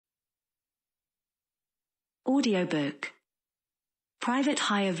Audiobook. Private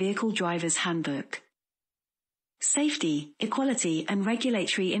Hire Vehicle Driver's Handbook. Safety, Equality and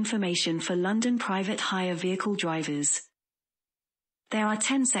Regulatory Information for London Private Hire Vehicle Drivers. There are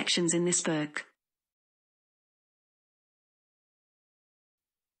 10 sections in this book.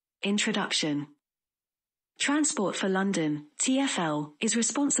 Introduction. Transport for London, TfL, is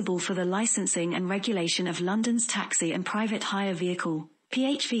responsible for the licensing and regulation of London's taxi and private hire vehicle,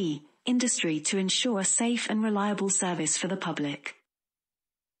 PHV, industry to ensure a safe and reliable service for the public.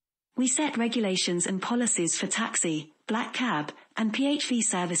 We set regulations and policies for taxi, black cab, and PHV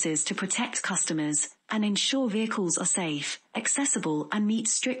services to protect customers and ensure vehicles are safe, accessible and meet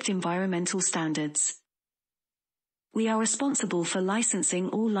strict environmental standards. We are responsible for licensing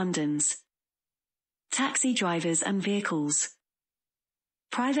all London's taxi drivers and vehicles,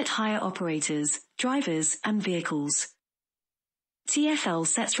 private hire operators, drivers and vehicles. TfL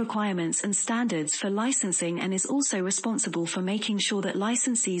sets requirements and standards for licensing and is also responsible for making sure that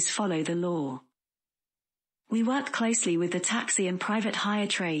licensees follow the law. We work closely with the taxi and private hire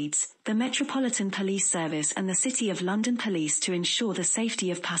trades, the Metropolitan Police Service and the City of London Police to ensure the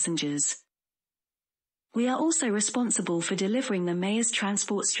safety of passengers. We are also responsible for delivering the Mayor's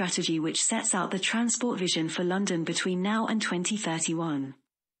Transport Strategy, which sets out the transport vision for London between now and 2031.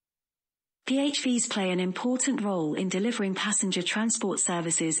 PHVs play an important role in delivering passenger transport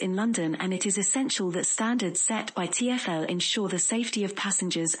services in London, and it is essential that standards set by TfL ensure the safety of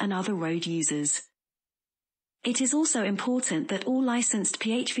passengers and other road users. It is also important that all licensed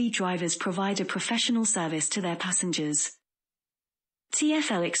PHV drivers provide a professional service to their passengers.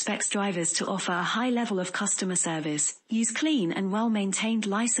 TfL expects drivers to offer a high level of customer service, use clean and well-maintained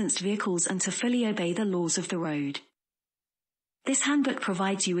licensed vehicles and to fully obey the laws of the road. This handbook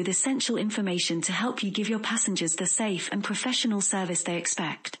provides you with essential information to help you give your passengers the safe and professional service they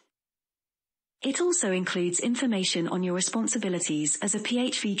expect. It also includes information on your responsibilities as a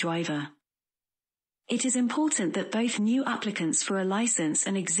PHV driver. It is important that both new applicants for a license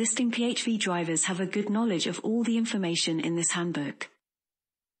and existing PHV drivers have a good knowledge of all the information in this handbook.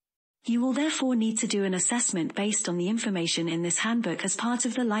 You will therefore need to do an assessment based on the information in this handbook as part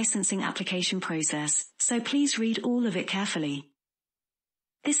of the licensing application process, so please read all of it carefully.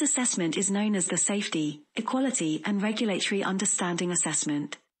 This assessment is known as the Safety, Equality and Regulatory Understanding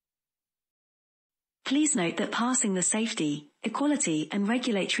Assessment. Please note that passing the Safety, Equality and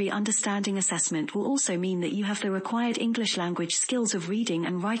Regulatory Understanding Assessment will also mean that you have the required English language skills of reading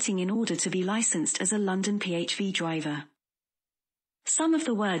and writing in order to be licensed as a London PHV driver. Some of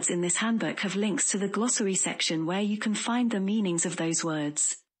the words in this handbook have links to the glossary section where you can find the meanings of those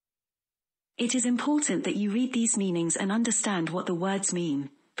words. It is important that you read these meanings and understand what the words mean,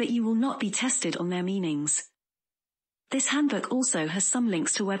 but you will not be tested on their meanings. This handbook also has some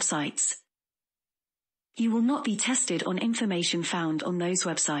links to websites. You will not be tested on information found on those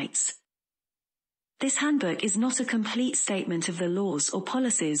websites. This handbook is not a complete statement of the laws or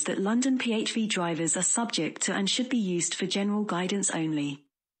policies that London PHV drivers are subject to and should be used for general guidance only.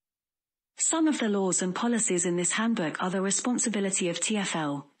 Some of the laws and policies in this handbook are the responsibility of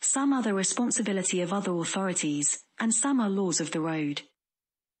TfL, some are the responsibility of other authorities, and some are laws of the road.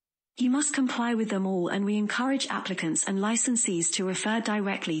 You must comply with them all, and we encourage applicants and licensees to refer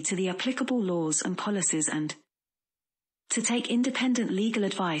directly to the applicable laws and policies and to take independent legal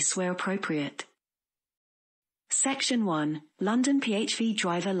advice where appropriate. Section 1. London PHV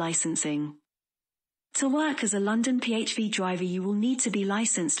Driver Licensing. To work as a London PHV driver you will need to be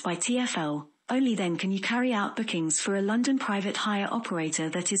licensed by TfL, only then can you carry out bookings for a London private hire operator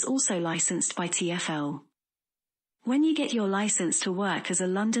that is also licensed by TfL. When you get your license to work as a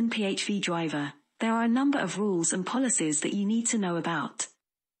London PHV driver, there are a number of rules and policies that you need to know about.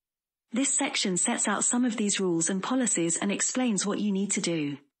 This section sets out some of these rules and policies and explains what you need to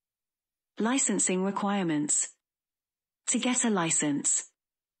do. Licensing requirements. To get a license,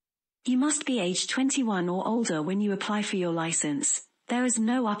 you must be aged 21 or older when you apply for your license. There is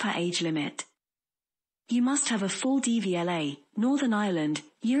no upper age limit. You must have a full DVLA, Northern Ireland,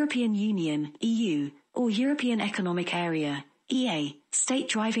 European Union, EU, or European Economic Area, EA, state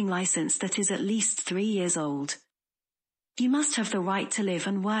driving license that is at least 3 years old. You must have the right to live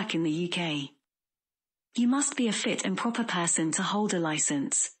and work in the UK. You must be a fit and proper person to hold a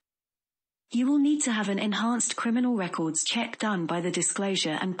license. You will need to have an enhanced criminal records check done by the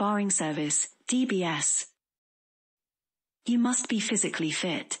Disclosure and Barring Service, DBS. You must be physically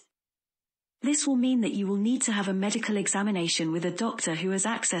fit. This will mean that you will need to have a medical examination with a doctor who has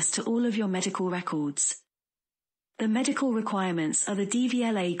access to all of your medical records. The medical requirements are the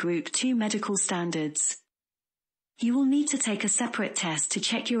DVLA Group 2 medical standards. You will need to take a separate test to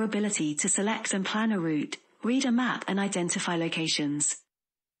check your ability to select and plan a route, read a map and identify locations.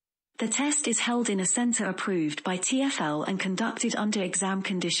 The test is held in a centre approved by TfL and conducted under exam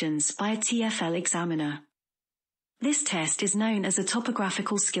conditions by a TfL examiner. This test is known as a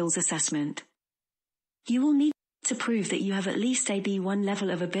topographical skills assessment. You will need to prove that you have at least a B1 level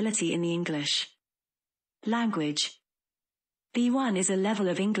of ability in the English language. B1 is a level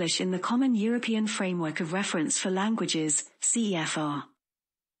of English in the Common European Framework of Reference for Languages, CEFR.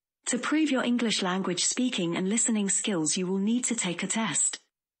 To prove your English language speaking and listening skills, you will need to take a test.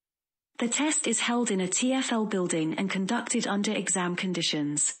 The test is held in a TfL building and conducted under exam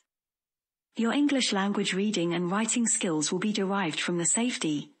conditions. Your English language reading and writing skills will be derived from the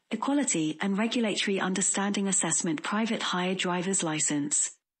Safety, Equality and Regulatory Understanding Assessment Private Hire Driver's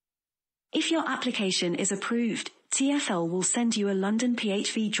License. If your application is approved, TfL will send you a London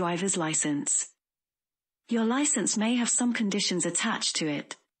PHV driver's license. Your license may have some conditions attached to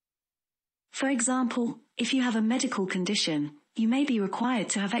it. For example, if you have a medical condition, you may be required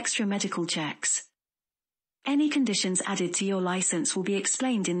to have extra medical checks. Any conditions added to your license will be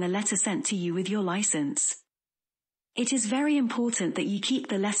explained in the letter sent to you with your license. It is very important that you keep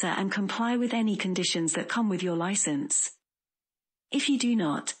the letter and comply with any conditions that come with your license. If you do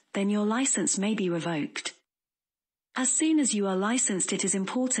not, then your license may be revoked. As soon as you are licensed, it is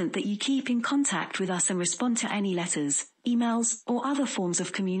important that you keep in contact with us and respond to any letters, emails, or other forms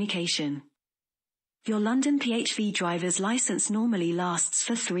of communication. Your London PHV driver's license normally lasts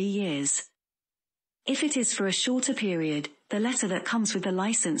for 3 years. If it is for a shorter period, the letter that comes with the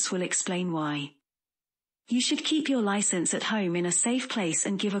license will explain why. You should keep your license at home in a safe place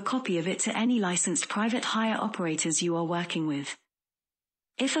and give a copy of it to any licensed private hire operators you are working with.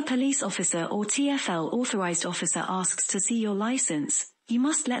 If a police officer or TfL authorized officer asks to see your license, you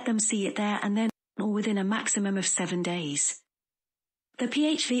must let them see it there and then, or within a maximum of 7 days. The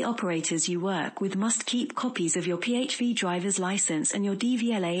PHV operators you work with must keep copies of your PHV driver's license and your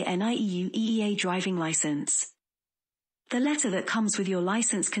DVLA NIEU EEA driving license. The letter that comes with your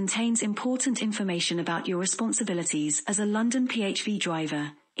license contains important information about your responsibilities as a London PHV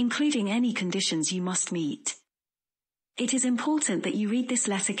driver, including any conditions you must meet. It is important that you read this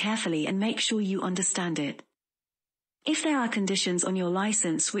letter carefully and make sure you understand it. If there are conditions on your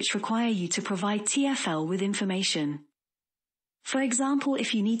license which require you to provide TfL with information, for example,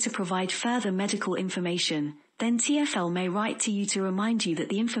 if you need to provide further medical information, then TfL may write to you to remind you that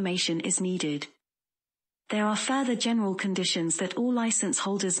the information is needed. There are further general conditions that all license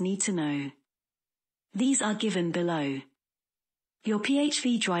holders need to know. These are given below. Your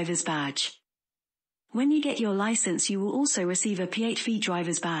PHV driver's badge. When you get your license, you will also receive a PHV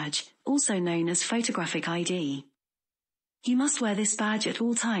driver's badge, also known as photographic ID. You must wear this badge at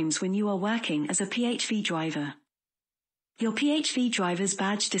all times when you are working as a PHV driver. Your PHV driver's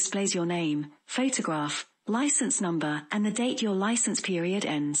badge displays your name, photograph, license number, and the date your license period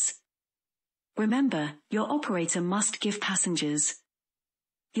ends. Remember, your operator must give passengers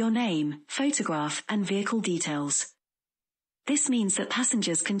your name, photograph, and vehicle details. This means that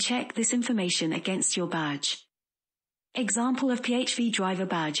passengers can check this information against your badge. Example of PHV driver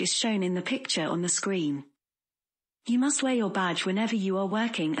badge is shown in the picture on the screen. You must wear your badge whenever you are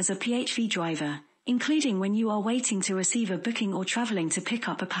working as a PHV driver, including when you are waiting to receive a booking or traveling to pick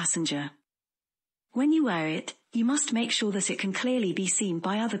up a passenger. When you wear it, you must make sure that it can clearly be seen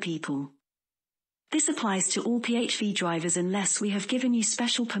by other people. This applies to all PHV drivers unless we have given you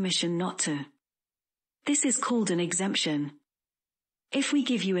special permission not to. This is called an exemption. If we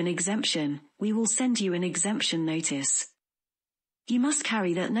give you an exemption, we will send you an exemption notice. You must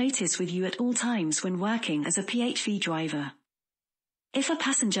carry that notice with you at all times when working as a PHV driver. If a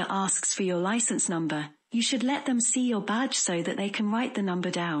passenger asks for your license number, you should let them see your badge so that they can write the number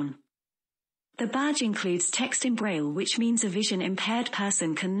down. The badge includes text in Braille, which means a vision-impaired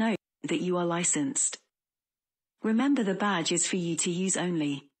person can know that you are licensed. Remember, the badge is for you to use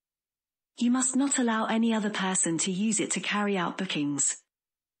only. You must not allow any other person to use it to carry out bookings.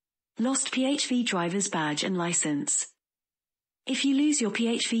 Lost PHV driver's badge and license. If you lose your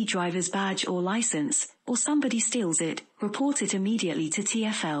PHV driver's badge or license, or somebody steals it, report it immediately to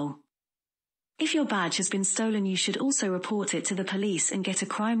TfL. If your badge has been stolen, you should also report it to the police and get a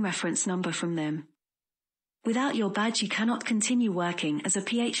crime reference number from them. Without your badge, you cannot continue working as a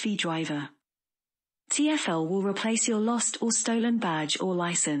PHV driver. TfL will replace your lost or stolen badge or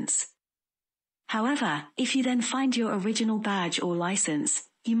license. However, if you then find your original badge or license,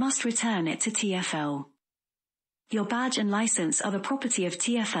 you must return it to TfL. Your badge and license are the property of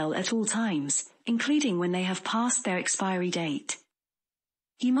TfL at all times, including when they have passed their expiry date.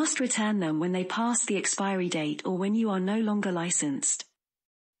 You must return them when they pass the expiry date or when you are no longer licensed.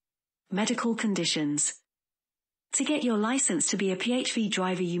 Medical conditions. To get your license to be a PHV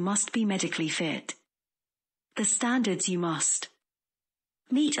driver, you must be medically fit. The standards you must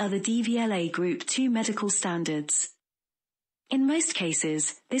meet are the DVLA Group 2 medical standards. In most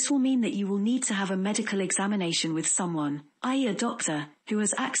cases, this will mean that you will need to have a medical examination with someone, i.e. a doctor, who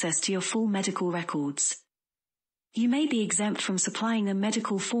has access to your full medical records. You may be exempt from supplying a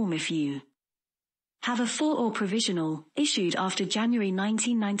medical form if you have a full or provisional, issued after January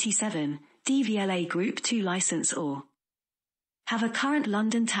 1997, DVLA Group 2 license, or have a current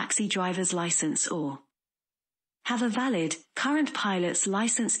London taxi driver's license, or have a valid, current pilot's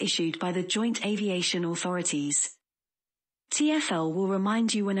license issued by the Joint Aviation Authorities. TfL will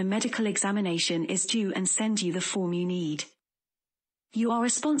remind you when a medical examination is due and send you the form you need. You are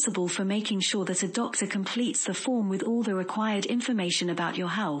responsible for making sure that a doctor completes the form with all the required information about your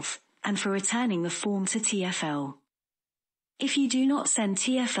health, and for returning the form to TfL. If you do not send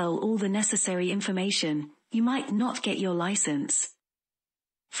TfL all the necessary information, you might not get your license.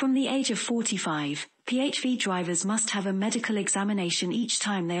 From the age of 45, PHV drivers must have a medical examination each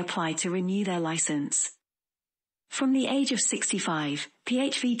time they apply to renew their license. From the age of 65,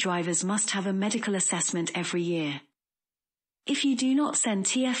 PHV drivers must have a medical assessment every year. If you do not send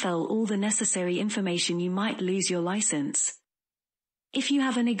TfL all the necessary information, you might lose your license. If you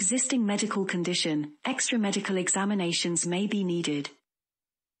have an existing medical condition, extra medical examinations may be needed.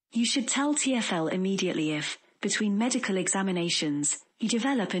 You should tell TfL immediately if, between medical examinations, you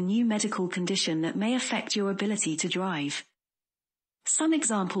develop a new medical condition that may affect your ability to drive. Some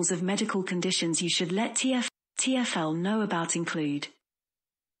examples of medical conditions you should let TfL know about include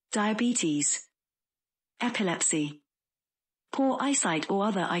diabetes, epilepsy, poor eyesight or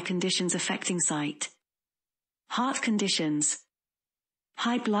other eye conditions affecting sight, heart conditions,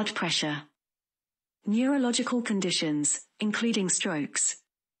 high blood pressure, neurological conditions, including strokes,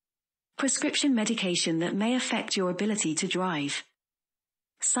 prescription medication that may affect your ability to drive,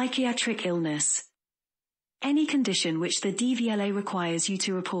 psychiatric illness, any condition which the DVLA requires you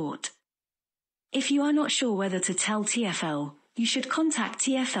to report. If you are not sure whether to tell TfL, you should contact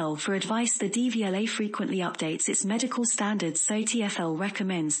TfL for advice. The DVLA frequently updates its medical standards, so TfL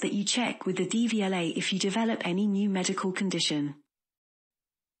recommends that you check with the DVLA if you develop any new medical condition.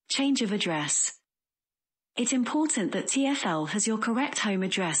 Change of address. It's important that TfL has your correct home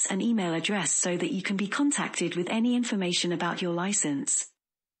address and email address so that you can be contacted with any information about your license.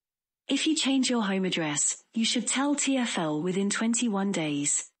 If you change your home address, you should tell TfL within 21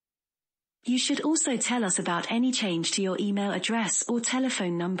 days. You should also tell us about any change to your email address or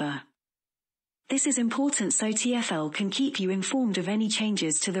telephone number. This is important so TfL can keep you informed of any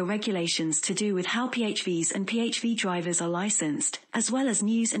changes to the regulations to do with how PHVs and PHV drivers are licensed, as well as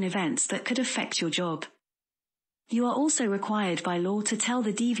news and events that could affect your job. You are also required by law to tell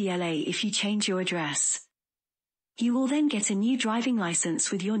the DVLA if you change your address. You will then get a new driving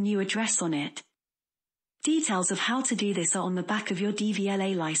license with your new address on it. Details of how to do this are on the back of your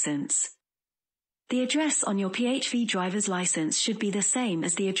DVLA license. The address on your PHV driver's license should be the same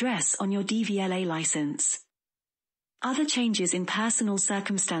as the address on your DVLA license. Other changes in personal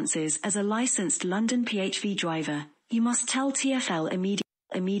circumstances. As a licensed London PHV driver, you must tell TfL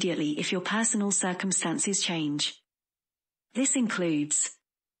immediately if your personal circumstances change. This includes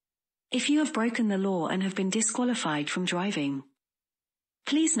if you have broken the law and have been disqualified from driving.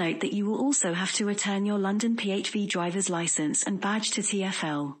 Please note that you will also have to return your London PHV driver's license and badge to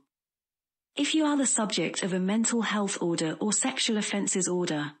TfL. If you are the subject of a mental health order or sexual offences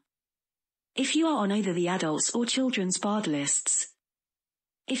order. If you are on either the adults or children's barred lists.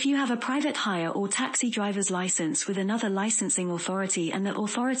 If you have a private hire or taxi driver's license with another licensing authority and that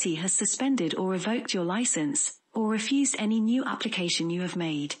authority has suspended or revoked your license, or refused any new application you have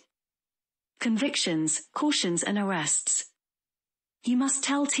made. Convictions, cautions and arrests. You must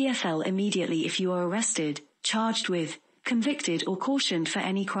tell TfL immediately if you are arrested, charged with, convicted or cautioned for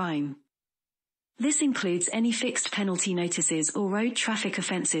any crime. This includes any fixed penalty notices or road traffic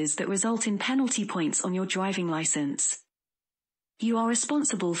offences that result in penalty points on your driving licence. You are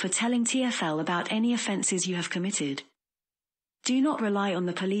responsible for telling TfL about any offences you have committed. Do not rely on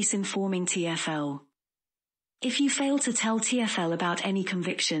the police informing TfL. If you fail to tell TfL about any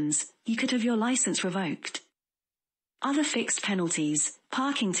convictions, you could have your licence revoked. Other fixed penalties,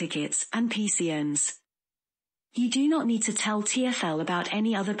 parking tickets, and PCNs. You do not need to tell TfL about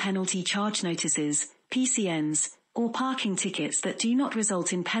any other penalty charge notices, PCNs, or parking tickets that do not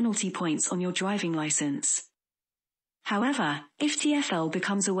result in penalty points on your driving licence. However, if TfL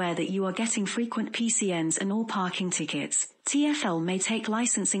becomes aware that you are getting frequent PCNs and or parking tickets, TfL may take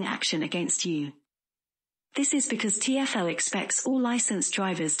licensing action against you. This is because TfL expects all licensed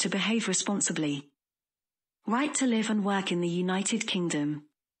drivers to behave responsibly. Right to live and work in the United Kingdom.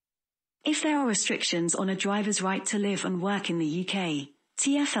 If there are restrictions on a driver's right to live and work in the UK,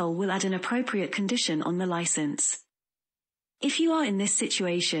 TfL will add an appropriate condition on the license. If you are in this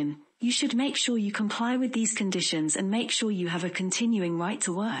situation, you should make sure you comply with these conditions and make sure you have a continuing right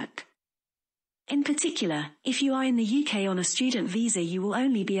to work. In particular, if you are in the UK on a student visa, you will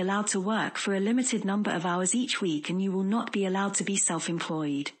only be allowed to work for a limited number of hours each week and you will not be allowed to be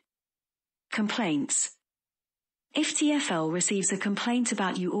self-employed. Complaints. If TfL receives a complaint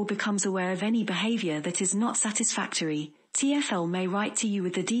about you or becomes aware of any behaviour that is not satisfactory, TfL may write to you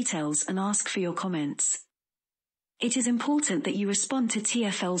with the details and ask for your comments. It is important that you respond to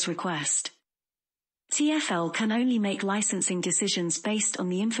TfL's request. TfL can only make licensing decisions based on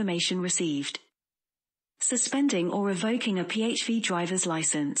the information received. Suspending or revoking a PHV driver's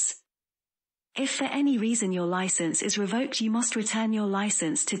license. If for any reason your license is revoked, you must return your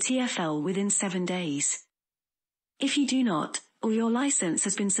license to TfL within 7 days. If you do not, or your license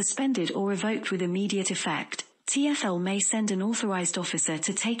has been suspended or revoked with immediate effect, TfL may send an authorized officer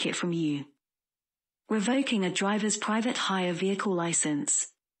to take it from you. Revoking a driver's private hire vehicle license.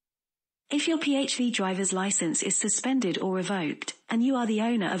 If your PHV driver's license is suspended or revoked, and you are the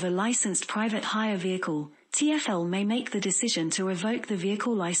owner of a licensed private hire vehicle, TfL may make the decision to revoke the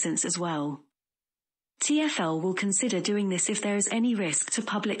vehicle license as well. TfL will consider doing this if there is any risk to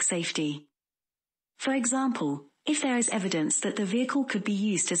public safety. For example, if there is evidence that the vehicle could be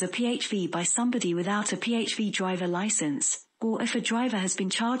used as a PHV by somebody without a PHV driver license, or if a driver has been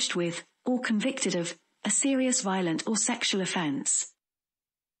charged with, or convicted of, a serious violent or sexual offence.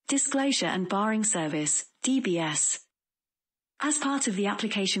 Disclosure and Barring Service, DBS. As part of the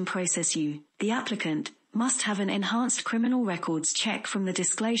application process, you, the applicant, must have an enhanced criminal records check from the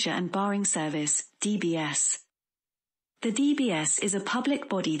Disclosure and Barring Service, DBS. The DBS is a public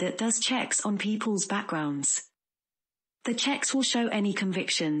body that does checks on people's backgrounds. The checks will show any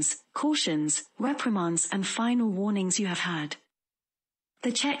convictions, cautions, reprimands and final warnings you have had.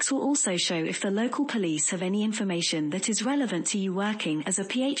 The checks will also show if the local police have any information that is relevant to you working as a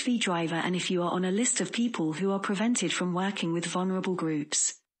PHV driver and if you are on a list of people who are prevented from working with vulnerable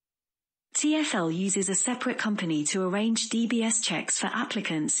groups. TfL uses a separate company to arrange DBS checks for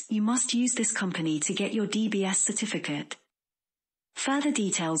applicants. You must use this company to get your DBS certificate. Further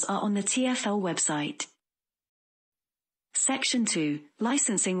details are on the TfL website. Section 2.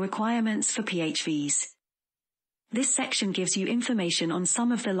 Licensing requirements for PHVs. This section gives you information on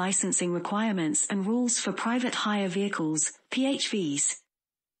some of the licensing requirements and rules for private hire vehicles, PHVs.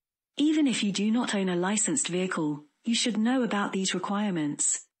 Even if you do not own a licensed vehicle, you should know about these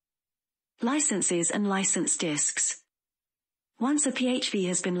requirements. Licenses and license discs. Once a PHV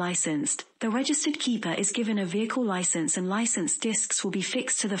has been licensed, the registered keeper is given a vehicle license and license discs will be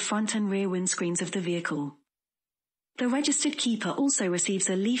fixed to the front and rear windscreens of the vehicle. The registered keeper also receives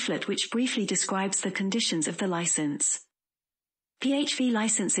a leaflet which briefly describes the conditions of the license. PHV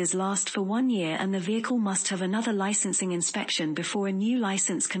licenses last for 1 year and the vehicle must have another licensing inspection before a new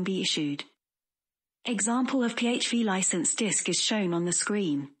license can be issued. Example of PHV license disc is shown on the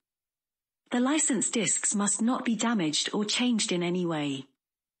screen. The license discs must not be damaged or changed in any way.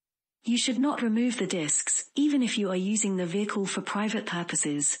 You should not remove the discs, even if you are using the vehicle for private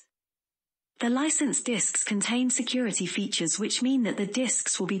purposes. The license discs contain security features which mean that the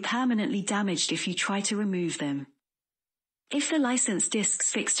discs will be permanently damaged if you try to remove them. If the license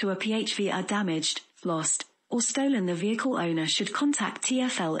discs fixed to a PHV are damaged, lost, or stolen, the vehicle owner should contact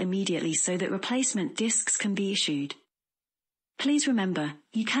TfL immediately so that replacement discs can be issued. Please remember,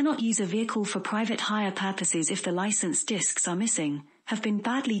 you cannot use a vehicle for private hire purposes if the license discs are missing, have been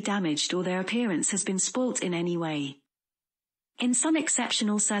badly damaged or their appearance has been spoilt in any way. In some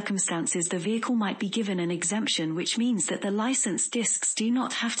exceptional circumstances, the vehicle might be given an exemption, which means that the license discs do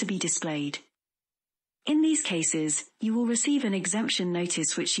not have to be displayed. In these cases, you will receive an exemption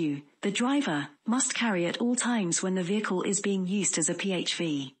notice which you, the driver, must carry at all times when the vehicle is being used as a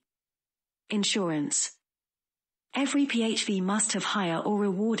PHV. Insurance. Every PHV must have hire or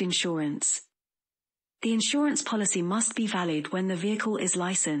reward insurance. The insurance policy must be valid when the vehicle is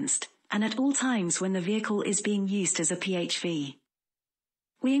licensed, and at all times when the vehicle is being used as a PHV.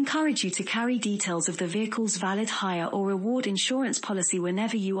 We encourage you to carry details of the vehicle's valid hire or reward insurance policy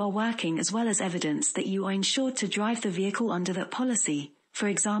whenever you are working, as well as evidence that you are insured to drive the vehicle under that policy, for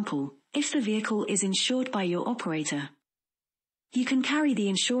example, if the vehicle is insured by your operator. You can carry the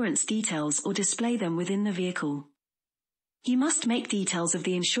insurance details or display them within the vehicle. You must make details of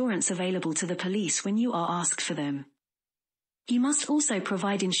the insurance available to the police when you are asked for them. You must also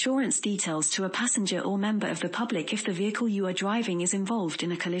provide insurance details to a passenger or member of the public if the vehicle you are driving is involved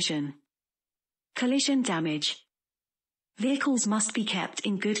in a collision. Collision damage. Vehicles must be kept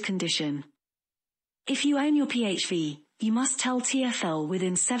in good condition. If you own your PHV, you must tell TfL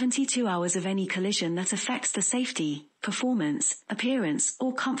within 72 hours of any collision that affects the safety, performance, appearance,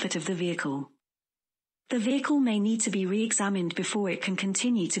 or comfort of the vehicle. The vehicle may need to be re-examined before it can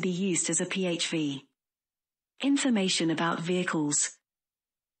continue to be used as a PHV. Information about vehicles.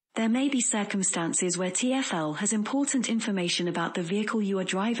 There may be circumstances where TfL has important information about the vehicle you are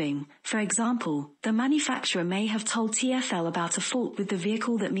driving. For example, the manufacturer may have told TfL about a fault with the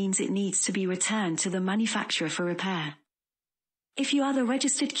vehicle that means it needs to be returned to the manufacturer for repair. If you are the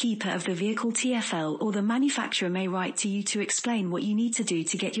registered keeper of the vehicle, TfL or the manufacturer may write to you to explain what you need to do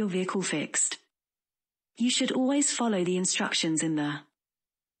to get your vehicle fixed. You should always follow the instructions in the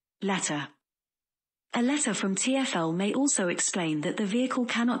letter. A letter from TfL may also explain that the vehicle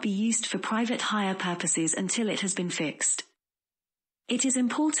cannot be used for private hire purposes until it has been fixed. It is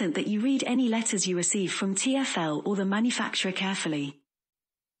important that you read any letters you receive from TfL or the manufacturer carefully.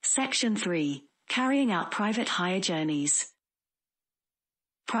 Section 3. Carrying out private hire journeys.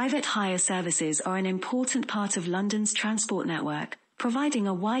 Private hire services are an important part of London's transport network, providing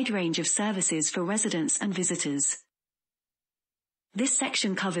a wide range of services for residents and visitors. This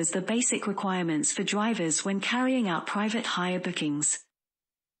section covers the basic requirements for drivers when carrying out private hire bookings.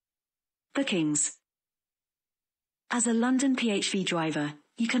 Bookings. As a London PHV driver,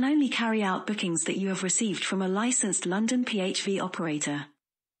 you can only carry out bookings that you have received from a licensed London PHV operator.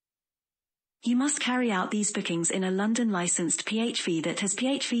 You must carry out these bookings in a London licensed PHV that has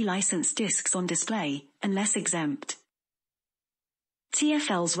PHV licensed discs on display, unless exempt.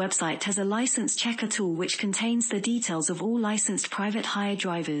 TfL's website has a license checker tool which contains the details of all licensed private hire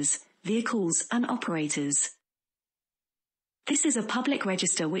drivers, vehicles and operators. This is a public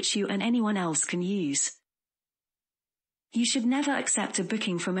register which you and anyone else can use. You should never accept a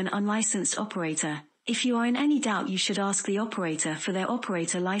booking from an unlicensed operator. If you are in any doubt, you should ask the operator for their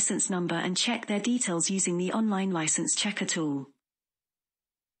operator license number and check their details using the online license checker tool.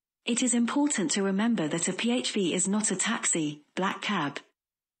 It is important to remember that a PHV is not a taxi, black cab.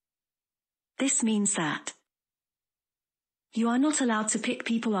 This means that you are not allowed to pick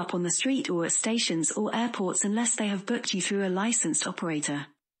people up on the street or at stations or airports unless they have booked you through a licensed operator.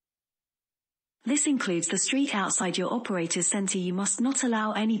 This includes the street outside your operator's centre. You must not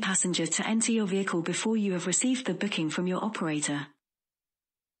allow any passenger to enter your vehicle before you have received the booking from your operator.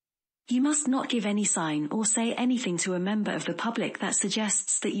 You must not give any sign or say anything to a member of the public that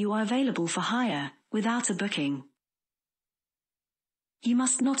suggests that you are available for hire, without a booking. You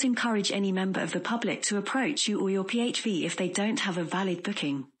must not encourage any member of the public to approach you or your PHV if they don't have a valid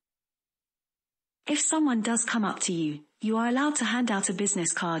booking. If someone does come up to you, you are allowed to hand out a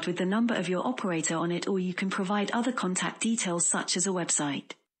business card with the number of your operator on it, or you can provide other contact details such as a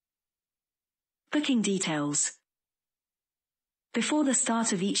website. Booking details. Before the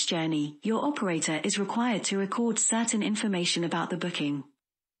start of each journey, your operator is required to record certain information about the booking.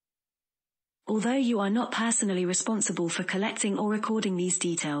 Although you are not personally responsible for collecting or recording these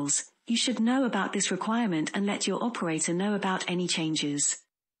details, you should know about this requirement and let your operator know about any changes.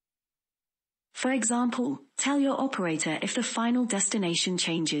 For example, tell your operator if the final destination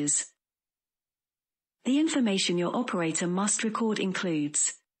changes. The information your operator must record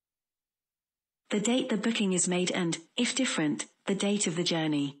includes the date the booking is made and, if different, the date of the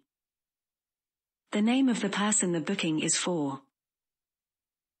journey. The name of the person the booking is for.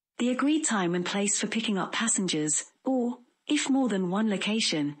 The agreed time and place for picking up passengers, or, if more than one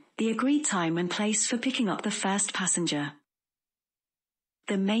location, the agreed time and place for picking up the first passenger.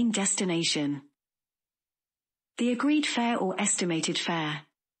 The main destination. The agreed fare or estimated fare.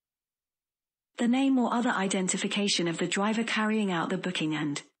 The name or other identification of the driver carrying out the booking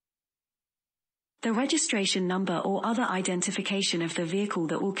and the registration number or other identification of the vehicle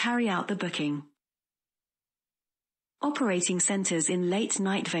that will carry out the booking. Operating centres in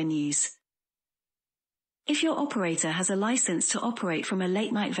late-night venues. If your operator has a license to operate from a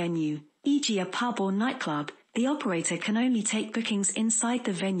late-night venue, e.g. a pub or nightclub, the operator can only take bookings inside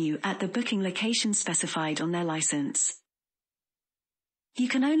the venue at the booking location specified on their license. You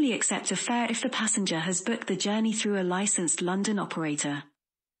can only accept a fare if the passenger has booked the journey through a licensed London operator.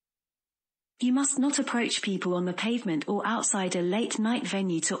 You must not approach people on the pavement or outside a late-night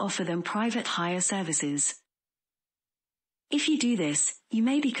venue to offer them private hire services. If you do this, you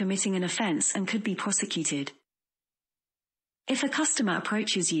may be committing an offence and could be prosecuted. If a customer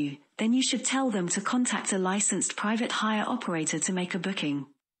approaches you, then you should tell them to contact a licensed private hire operator to make a booking.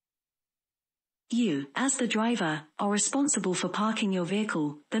 You, as the driver, are responsible for parking your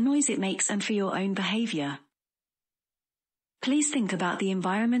vehicle, the noise it makes and for your own behaviour. Please think about the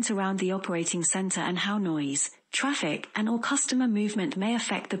environment around the operating center and how noise, traffic, and/or customer movement may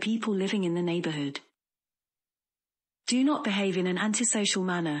affect the people living in the neighborhood. Do not behave in an antisocial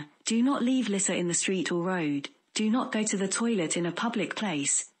manner, do not leave litter in the street or road, do not go to the toilet in a public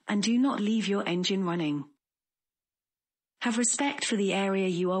place, and do not leave your engine running. Have respect for the area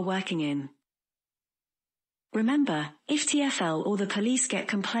you are working in. Remember, if TfL or the police get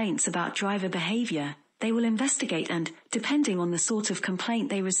complaints about driver behavior, they will investigate and, depending on the sort of complaint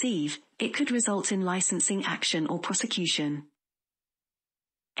they receive, it could result in licensing action or prosecution.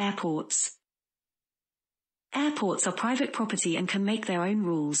 Airports. Airports are private property and can make their own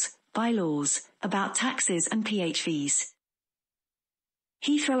rules, bylaws, about taxes and PHVs.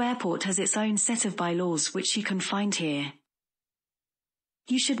 Heathrow Airport has its own set of bylaws which you can find here.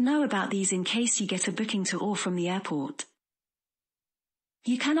 You should know about these in case you get a booking to or from the airport.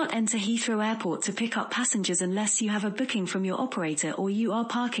 You cannot enter Heathrow Airport to pick up passengers unless you have a booking from your operator or you are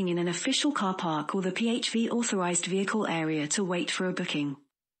parking in an official car park or the PHV authorized vehicle area to wait for a booking.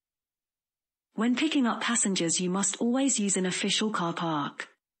 When picking up passengers, you must always use an official car park.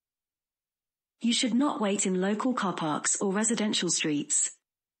 You should not wait in local car parks or residential streets.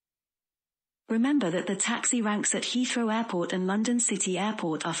 Remember that the taxi ranks at Heathrow Airport and London City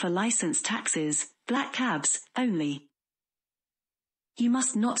Airport are for licensed taxis, black cabs, only. You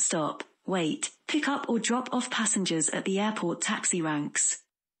must not stop, wait, pick up or drop off passengers at the airport taxi ranks.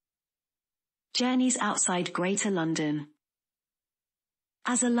 Journeys outside Greater London.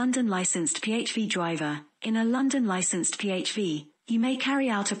 As a London licensed PHV driver, in a London licensed PHV, you may carry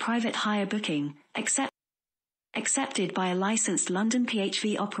out a private hire booking, accepted by a licensed London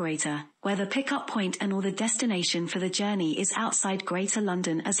PHV operator, where the pick-up point and/or the destination for the journey is outside Greater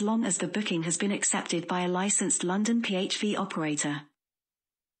London as long as the booking has been accepted by a licensed London PHV operator.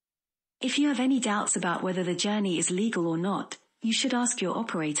 If you have any doubts about whether the journey is legal or not, you should ask your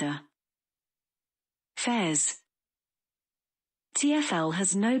operator. Fares. TfL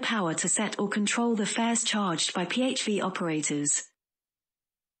has no power to set or control the fares charged by PHV operators.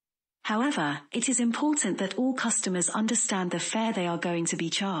 However, it is important that all customers understand the fare they are going to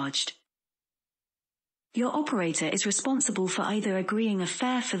be charged. Your operator is responsible for either agreeing a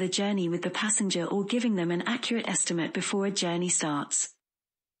fare for the journey with the passenger or giving them an accurate estimate before a journey starts.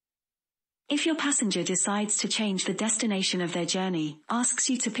 If your passenger decides to change the destination of their journey, asks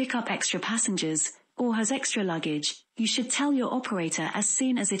you to pick up extra passengers, or has extra luggage, you should tell your operator as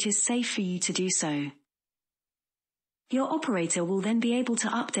soon as it is safe for you to do so. Your operator will then be able to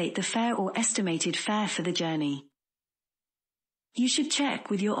update the fare or estimated fare for the journey. You should check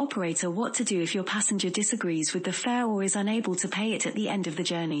with your operator what to do if your passenger disagrees with the fare or is unable to pay it at the end of the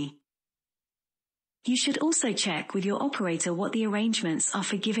journey. You should also check with your operator what the arrangements are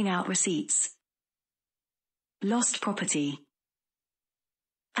for giving out receipts. Lost property.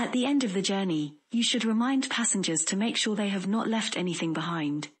 At the end of the journey, you should remind passengers to make sure they have not left anything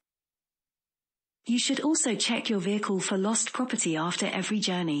behind. You should also check your vehicle for lost property after every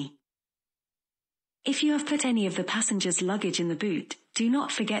journey. If you have put any of the passengers' luggage in the boot, do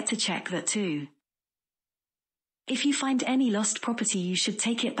not forget to check that too. If you find any lost property, you should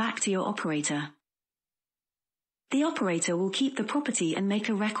take it back to your operator. The operator will keep the property and make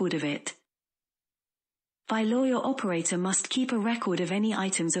a record of it. By law, your operator must keep a record of any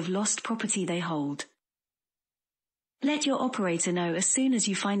items of lost property they hold. Let your operator know as soon as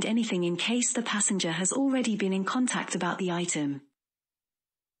you find anything in case the passenger has already been in contact about the item.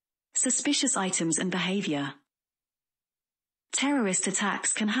 Suspicious items and behaviour. Terrorist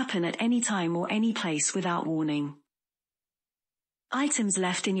attacks can happen at any time or any place without warning. Items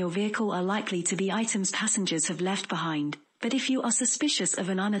left in your vehicle are likely to be items passengers have left behind, but if you are suspicious of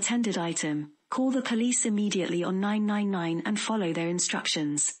an unattended item, call the police immediately on 999 and follow their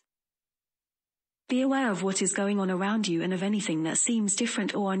instructions. Be aware of what is going on around you and of anything that seems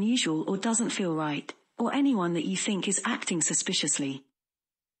different or unusual or doesn't feel right, or anyone that you think is acting suspiciously.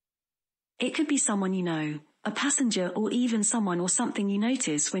 It could be someone you know, a passenger, or even someone or something you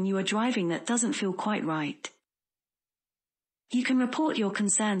notice when you are driving that doesn't feel quite right. You can report your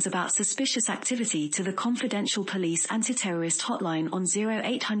concerns about suspicious activity to the confidential police anti-terrorist hotline on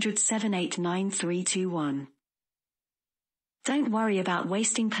 0800 789 321. Don't worry about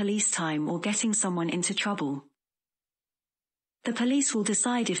wasting police time or getting someone into trouble. The police will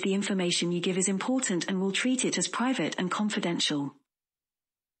decide if the information you give is important and will treat it as private and confidential.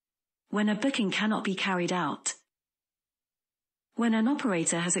 When a booking cannot be carried out. When an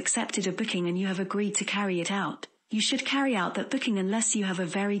operator has accepted a booking and you have agreed to carry it out, you should carry out that booking unless you have a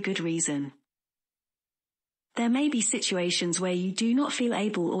very good reason. There may be situations where you do not feel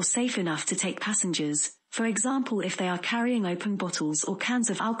able or safe enough to take passengers, for example if they are carrying open bottles or cans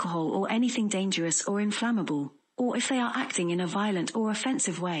of alcohol or anything dangerous or inflammable, or if they are acting in a violent or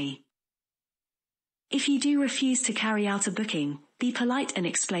offensive way. If you do refuse to carry out a booking, be polite and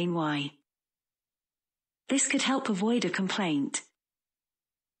explain why. This could help avoid a complaint.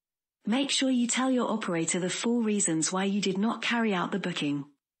 Make sure you tell your operator the full reasons why you did not carry out the booking.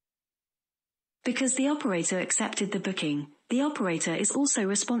 Because the operator accepted the booking, the operator is also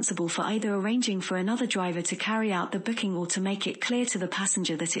responsible for either arranging for another driver to carry out the booking or to make it clear to the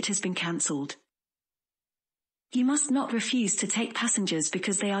passenger that it has been cancelled. You must not refuse to take passengers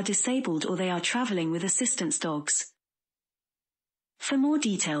because they are disabled or they are travelling with assistance dogs. For more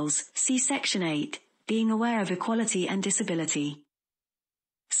details, see Section 8, Being Aware of Equality and Disability.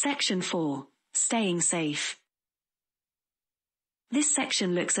 Section 4, Staying Safe. This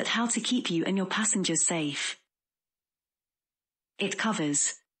section looks at how to keep you and your passengers safe. It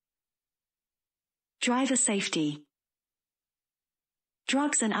covers driver safety,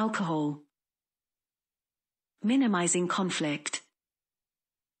 drugs and alcohol, minimizing conflict,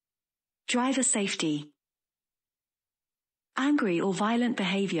 driver safety. Angry or violent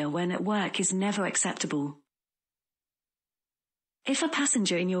behavior when at work is never acceptable. If a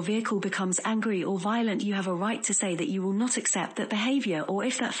passenger in your vehicle becomes angry or violent, you have a right to say that you will not accept that behavior, or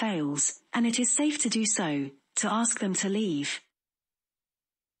if that fails, and it is safe to do so, to ask them to leave.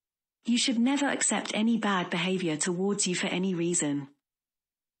 You should never accept any bad behavior towards you for any reason.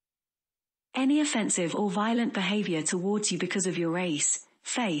 Any offensive or violent behavior towards you because of your race,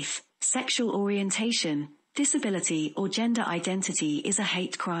 faith, sexual orientation, disability or gender identity is a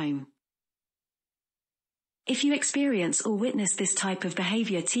hate crime. If you experience or witness this type of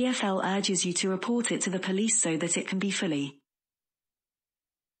behavior, TfL urges you to report it to the police so that it can be fully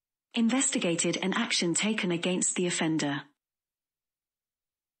investigated and action taken against the offender.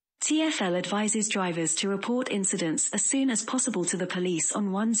 TfL advises drivers to report incidents as soon as possible to the police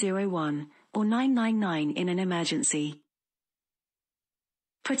on 101 or 999 in an emergency.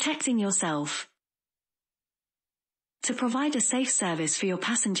 Protecting yourself. To provide a safe service for your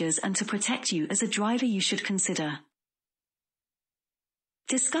passengers and to protect you as a driver, you should consider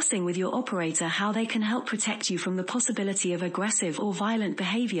discussing with your operator how they can help protect you from the possibility of aggressive or violent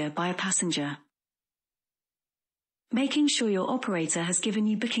behavior by a passenger. Making sure your operator has given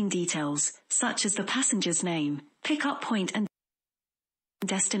you booking details, such as the passenger's name, pick-up point and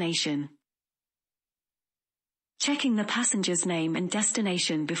destination. Checking the passenger's name and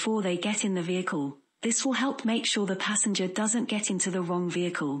destination before they get in the vehicle. This will help make sure the passenger doesn't get into the wrong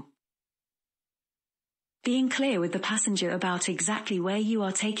vehicle. Being clear with the passenger about exactly where you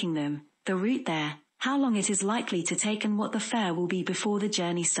are taking them, the route there, how long it is likely to take and what the fare will be before the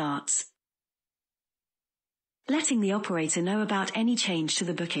journey starts. Letting the operator know about any change to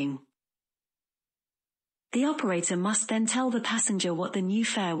the booking. The operator must then tell the passenger what the new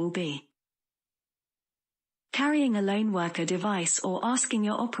fare will be. Carrying a lone worker device or asking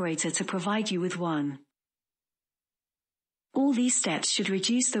your operator to provide you with one. All these steps should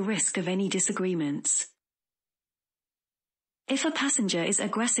reduce the risk of any disagreements. If a passenger is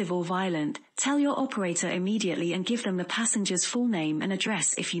aggressive or violent, tell your operator immediately and give them the passenger's full name and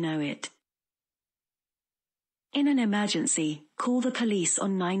address if you know it. In an emergency, call the police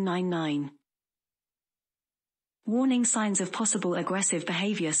on 999. Warning signs of possible aggressive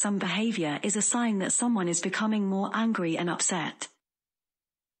behavior. Some behavior is a sign that someone is becoming more angry and upset.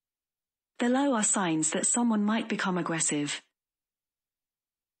 Below are signs that someone might become aggressive.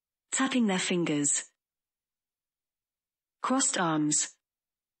 Tapping their fingers. Crossed arms.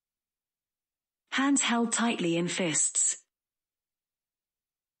 Hands held tightly in fists.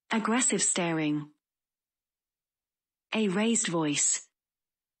 Aggressive staring. A raised voice.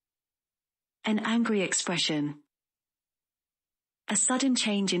 An angry expression. A sudden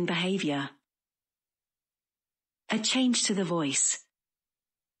change in behavior. A change to the voice.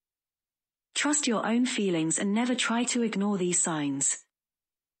 Trust your own feelings and never try to ignore these signs.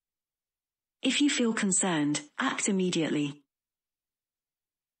 If you feel concerned, act immediately.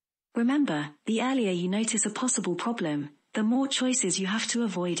 Remember, the earlier you notice a possible problem, the more choices you have to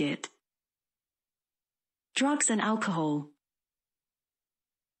avoid it. Drugs and alcohol.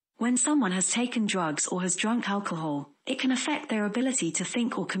 When someone has taken drugs or has drunk alcohol, it can affect their ability to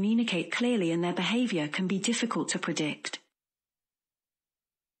think or communicate clearly, and their behavior can be difficult to predict.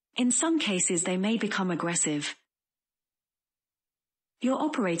 In some cases, they may become aggressive. Your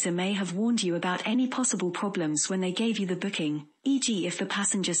operator may have warned you about any possible problems when they gave you the booking, e.g. if the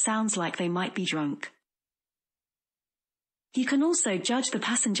passenger sounds like they might be drunk. You can also judge the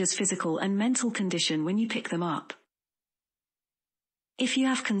passenger's physical and mental condition when you pick them up. If you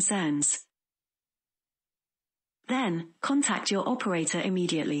have concerns, Then, contact your operator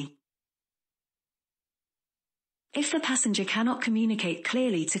immediately. If the passenger cannot communicate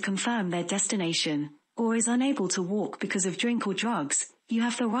clearly to confirm their destination, or is unable to walk because of drink or drugs, you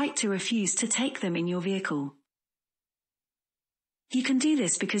have the right to refuse to take them in your vehicle. You can do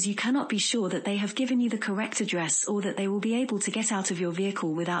this because you cannot be sure that they have given you the correct address or that they will be able to get out of your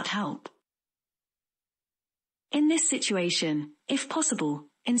vehicle without help. In this situation, if possible,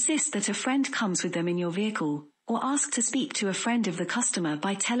 insist that a friend comes with them in your vehicle, or ask to speak to a friend of the customer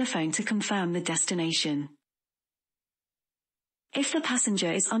by telephone to confirm the destination. If the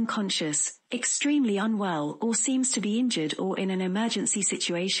passenger is unconscious, extremely unwell, or seems to be injured or in an emergency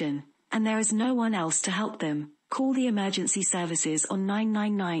situation, and there is no one else to help them, call the emergency services on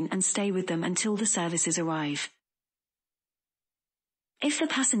 999 and stay with them until the services arrive. If the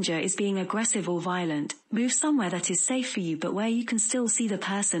passenger is being aggressive or violent, move somewhere that is safe for you but where you can still see the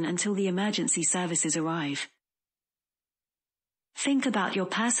person until the emergency services arrive. Think about your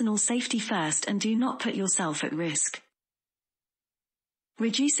personal safety first and do not put yourself at risk.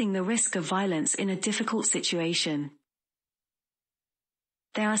 Reducing the risk of violence in a difficult situation.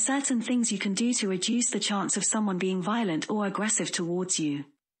 There are certain things you can do to reduce the chance of someone being violent or aggressive towards you.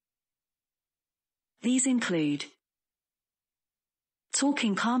 These include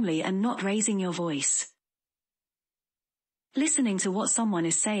talking calmly and not raising your voice, listening to what someone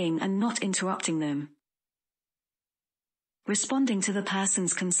is saying and not interrupting them, responding to the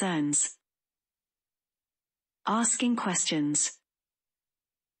person's concerns, asking questions,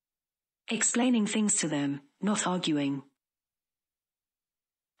 explaining things to them, not arguing.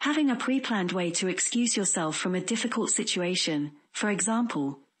 Having a pre-planned way to excuse yourself from a difficult situation, for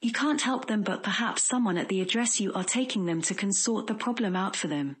example, you can't help them but perhaps someone at the address you are taking them to can sort the problem out for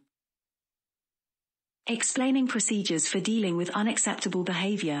them. Explaining procedures for dealing with unacceptable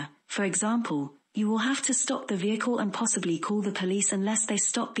behavior, for example, you will have to stop the vehicle and possibly call the police unless they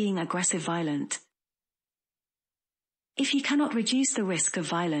stop being aggressive violent. If you cannot reduce the risk of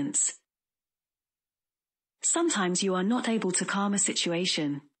violence, sometimes you are not able to calm a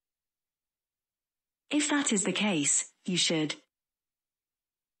situation. If that is the case, you should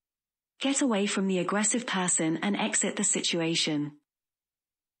get away from the aggressive person and exit the situation.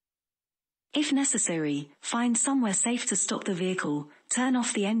 If necessary, find somewhere safe to stop the vehicle, turn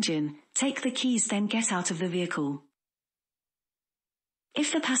off the engine, take the keys, then get out of the vehicle.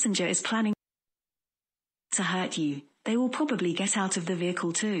 If the passenger is planning to hurt you, they will probably get out of the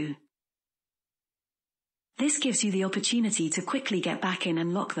vehicle too. This gives you the opportunity to quickly get back in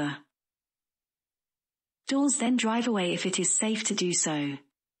and lock the doors, then drive away if it is safe to do so.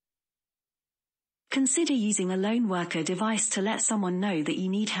 Consider using a lone worker device to let someone know that you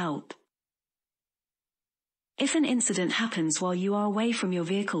need help. If an incident happens while you are away from your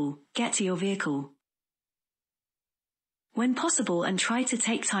vehicle, get to your vehicle when possible and try to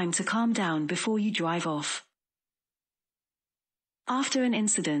take time to calm down before you drive off. After an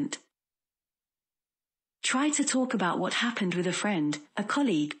incident, try to talk about what happened with a friend, a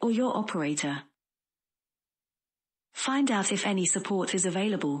colleague, or your operator. Find out if any support is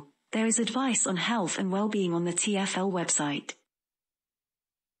available. There is advice on health and well-being on the TfL website.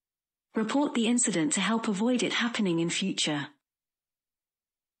 Report the incident to help avoid it happening in future.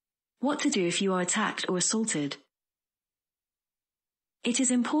 What to do if you are attacked or assaulted. It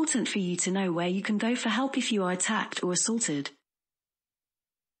is important for you to know where you can go for help if you are attacked or assaulted.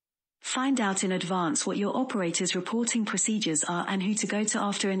 Find out in advance what your operator's reporting procedures are and who to go to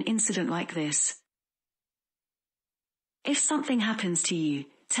after an incident like this. If something happens to you,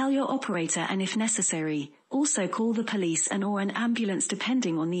 tell your operator and if necessary, also call the police or an ambulance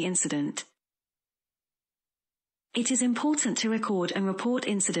depending on the incident. It is important to record and report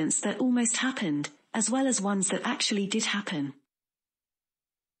incidents that almost happened, as well as ones that actually did happen.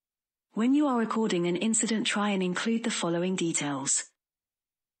 When you are recording an incident, try and include the following details: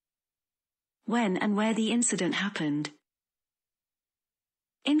 when and where the incident happened,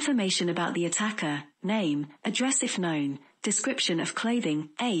 information about the attacker, name, address if known, description of clothing,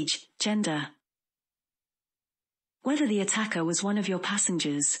 age, gender, whether the attacker was one of your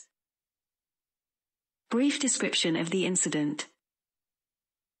passengers, brief description of the incident,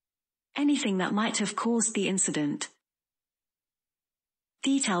 anything that might have caused the incident,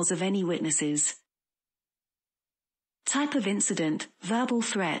 details of any witnesses, type of incident, verbal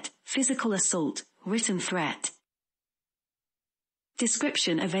threat, physical assault, written threat,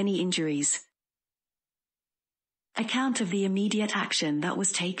 description of any injuries, account of the immediate action that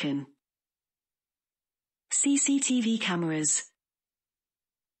was taken, CCTV cameras.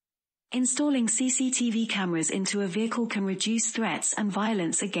 Installing CCTV cameras into a vehicle can reduce threats and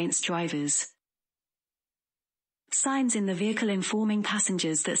violence against drivers. Signs in the vehicle informing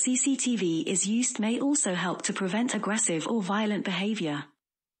passengers that CCTV is used may also help to prevent aggressive or violent behavior.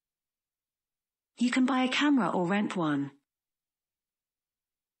 You can buy a camera or rent one.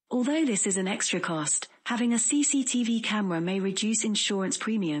 Although this is an extra cost, having a CCTV camera may reduce insurance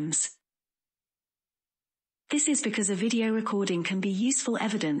premiums. This is because a video recording can be useful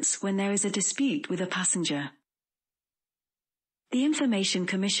evidence when there is a dispute with a passenger. The Information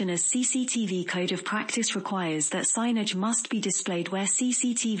Commissioner's CCTV Code of Practice requires that signage must be displayed where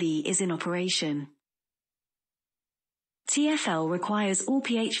CCTV is in operation. TfL requires all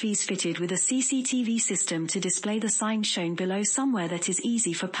PHVs fitted with a CCTV system to display the sign shown below somewhere that is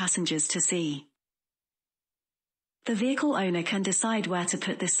easy for passengers to see. The vehicle owner can decide where to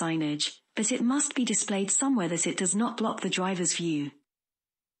put this signage, but it must be displayed somewhere that it does not block the driver's view.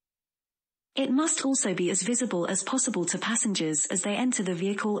 It must also be as visible as possible to passengers as they enter the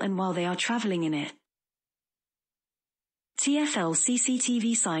vehicle and while they are traveling in it. TfL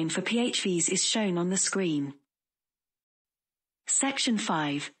CCTV sign for PHVs is shown on the screen. Section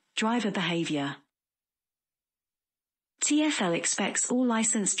 5. Driver Behaviour. TfL expects all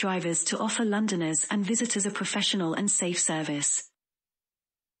licensed drivers to offer Londoners and visitors a professional and safe service.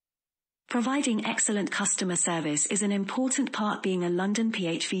 Providing excellent customer service is an important part being a London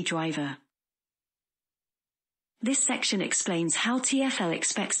PHV driver. This section explains how TfL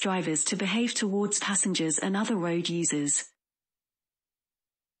expects drivers to behave towards passengers and other road users.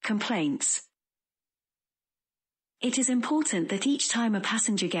 Complaints. It is important that each time a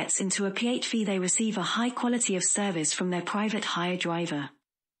passenger gets into a PHV they receive a high quality of service from their private hire driver.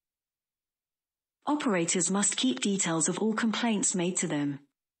 Operators must keep details of all complaints made to them.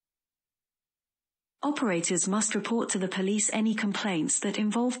 Operators must report to the police any complaints that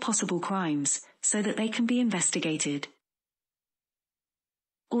involve possible crimes, so that they can be investigated.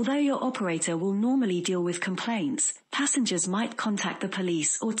 Although your operator will normally deal with complaints, passengers might contact the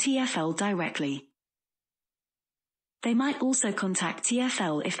police or TfL directly. They might also contact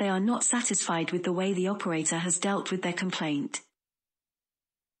TfL if they are not satisfied with the way the operator has dealt with their complaint.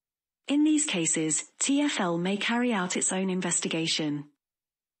 In these cases, TfL may carry out its own investigation.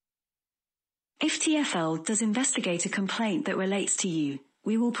 If TfL does investigate a complaint that relates to you,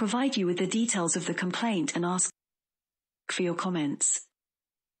 we will provide you with the details of the complaint and ask for your comments.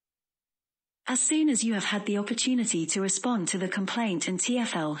 As soon as you have had the opportunity to respond to the complaint and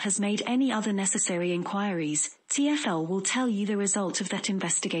TfL has made any other necessary inquiries, TfL will tell you the result of that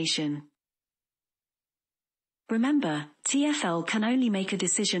investigation. Remember, TfL can only make a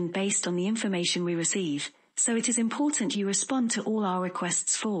decision based on the information we receive, so it is important you respond to all our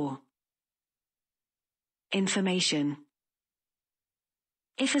requests for information.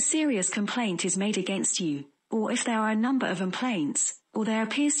 If a serious complaint is made against you, or if there are a number of complaints, or there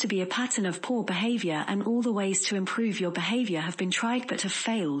appears to be a pattern of poor behavior and all the ways to improve your behavior have been tried but have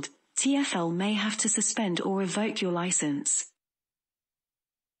failed, TfL may have to suspend or revoke your license.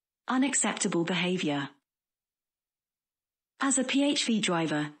 Unacceptable behavior. As a PHV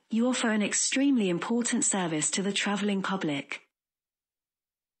driver, you offer an extremely important service to the traveling public.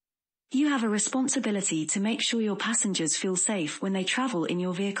 You have a responsibility to make sure your passengers feel safe when they travel in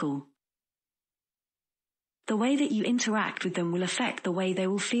your vehicle. The way that you interact with them will affect the way they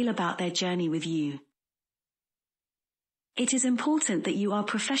will feel about their journey with you. It is important that you are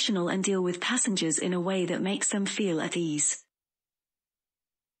professional and deal with passengers in a way that makes them feel at ease.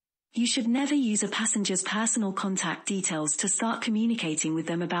 You should never use a passenger's personal contact details to start communicating with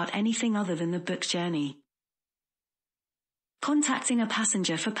them about anything other than the booked journey. Contacting a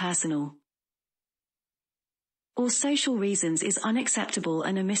passenger for personal or social reasons is unacceptable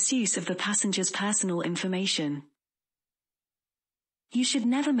and a misuse of the passenger's personal information. You should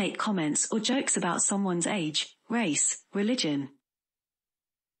never make comments or jokes about someone's age, race, religion,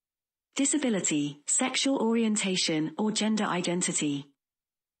 disability, sexual orientation, or gender identity.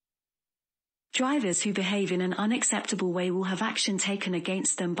 Drivers who behave in an unacceptable way will have action taken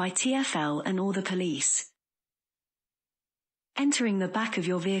against them by TfL and or the police. Entering the back of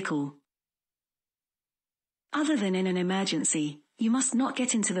your vehicle. Other than in an emergency, you must not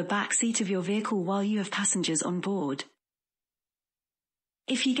get into the back seat of your vehicle while you have passengers on board.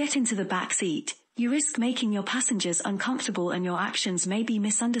 If you get into the back seat, you risk making your passengers uncomfortable and your actions may be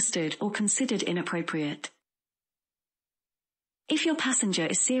misunderstood or considered inappropriate. If your passenger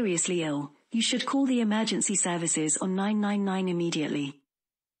is seriously ill, you should call the emergency services on 999 immediately.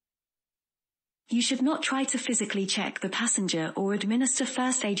 You should not try to physically check the passenger or administer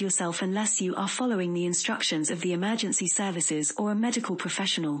first aid yourself unless you are following the instructions of the emergency services or a medical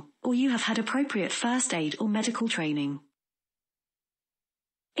professional, or you have had appropriate first aid or medical training.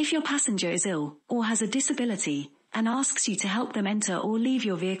 If your passenger is ill or has a disability, and asks you to help them enter or leave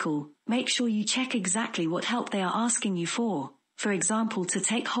your vehicle, make sure you check exactly what help they are asking you for example to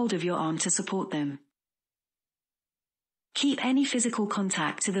take hold of your arm to support them. Keep any physical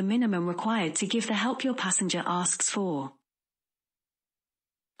contact to the minimum required to give the help your passenger asks for.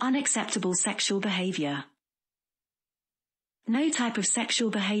 Unacceptable sexual behavior. No type of sexual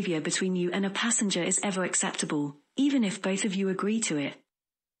behavior between you and a passenger is ever acceptable, even if both of you agree to it.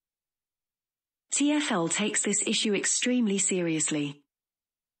 TfL takes this issue extremely seriously.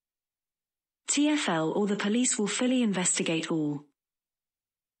 TfL or the police will fully investigate all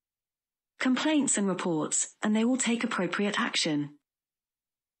complaints and reports, and they will take appropriate action.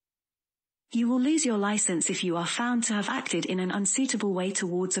 You will lose your license if you are found to have acted in an unsuitable way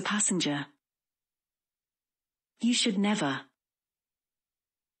towards a passenger. You should never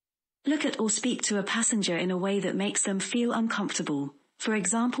look at or speak to a passenger in a way that makes them feel uncomfortable, for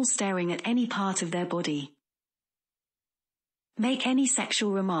example staring at any part of their body. Make any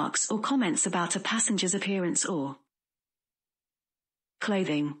sexual remarks or comments about a passenger's appearance or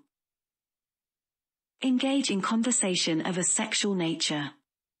clothing. Engage in conversation of a sexual nature.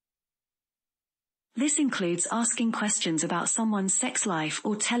 This includes asking questions about someone's sex life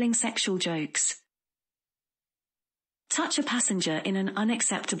or telling sexual jokes. Touch a passenger in an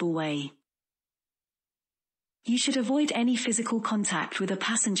unacceptable way. You should avoid any physical contact with a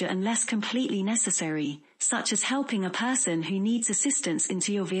passenger unless completely necessary, such as helping a person who needs assistance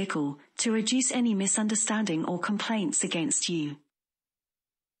into your vehicle, to reduce any misunderstanding or complaints against you.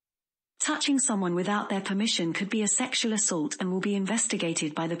 Touching someone without their permission could be a sexual assault and will be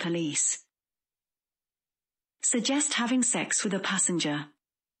investigated by the police. Suggest having sex with a passenger.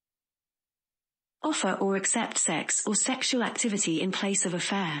 Offer or accept sex or sexual activity in place of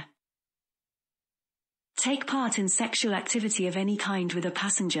affair. Take part in sexual activity of any kind with a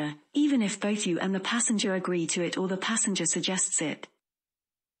passenger, even if both you and the passenger agree to it or the passenger suggests it.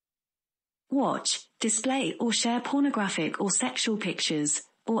 Watch, display or share pornographic or sexual pictures,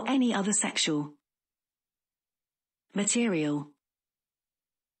 or any other sexual material.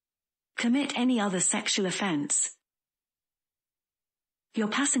 Commit any other sexual offense. Your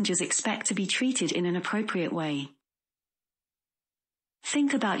passengers expect to be treated in an appropriate way.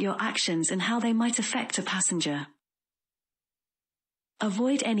 Think about your actions and how they might affect a passenger.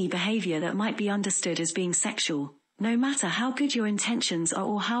 Avoid any behavior that might be understood as being sexual, no matter how good your intentions are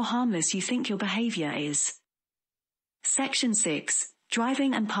or how harmless you think your behavior is. Section 6.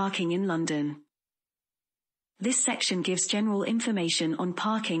 Driving and parking in London. This section gives general information on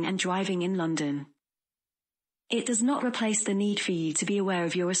parking and driving in London. It does not replace the need for you to be aware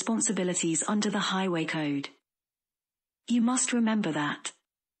of your responsibilities under the Highway Code. You must remember that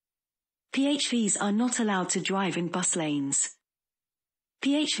PHVs are not allowed to drive in bus lanes.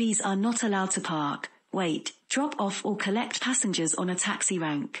 PHVs are not allowed to park, wait, drop off or collect passengers on a taxi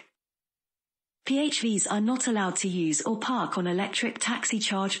rank. PHVs are not allowed to use or park on electric taxi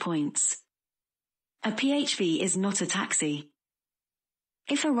charge points. A PHV is not a taxi.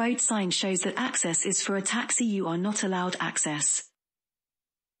 If a road sign shows that access is for a taxi, you are not allowed access.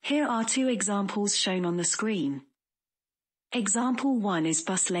 Here are two examples shown on the screen. Example 1 is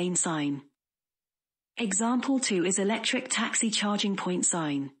bus lane sign. Example 2 is electric taxi charging point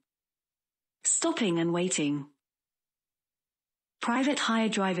sign. Stopping and waiting. Private hire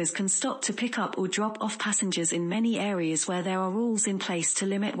drivers can stop to pick up or drop off passengers in many areas where there are rules in place to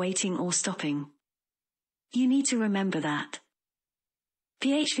limit waiting or stopping. You need to remember that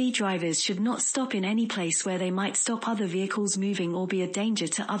PHV drivers should not stop in any place where they might stop other vehicles moving or be a danger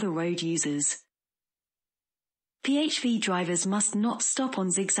to other road users. PHV drivers must not stop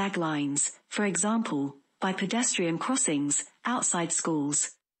on zigzag lines, for example, by pedestrian crossings, outside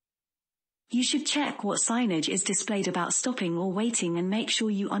schools. You should check what signage is displayed about stopping or waiting and make sure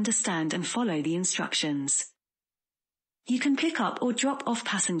you understand and follow the instructions. You can pick up or drop off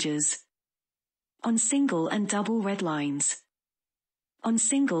passengers on single and double red lines, on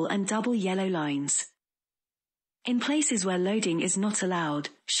single and double yellow lines, in places where loading is not allowed,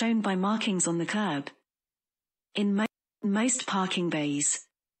 shown by markings on the curb, in most parking bays,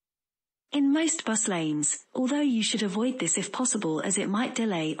 in most bus lanes, although you should avoid this if possible as it might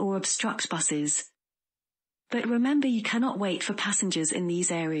delay or obstruct buses. But remember, you cannot wait for passengers in these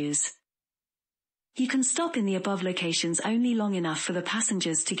areas. You can stop in the above locations only long enough for the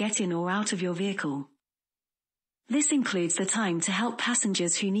passengers to get in or out of your vehicle. This includes the time to help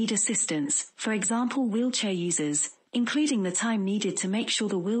passengers who need assistance, for example wheelchair users, including the time needed to make sure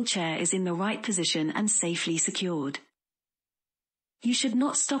the wheelchair is in the right position and safely secured. You should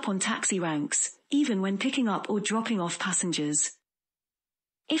not stop on taxi ranks, even when picking up or dropping off passengers.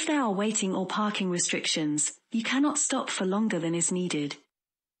 If there are waiting or parking restrictions, you cannot stop for longer than is needed.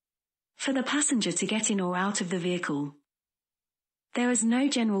 For the passenger to get in or out of the vehicle. There is no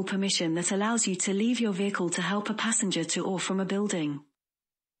general permission that allows you to leave your vehicle to help a passenger to or from a building.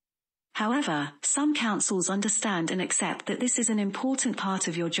 However, some councils understand and accept that this is an important part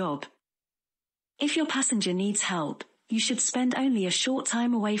of your job. If your passenger needs help, you should spend only a short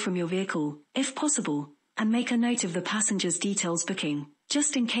time away from your vehicle, if possible, and make a note of the passenger's details booking,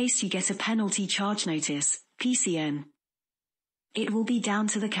 just in case you get a penalty charge notice, PCN. It will be down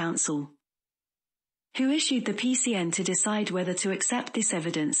to the council who issued the PCN to decide whether to accept this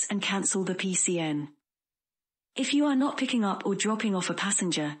evidence and cancel the PCN. If you are not picking up or dropping off a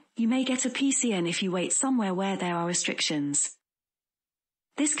passenger, you may get a PCN if you wait somewhere where there are restrictions.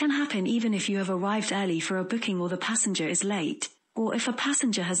 This can happen even if you have arrived early for a booking or the passenger is late, or if a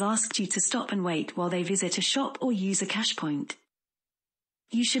passenger has asked you to stop and wait while they visit a shop or use a cash point.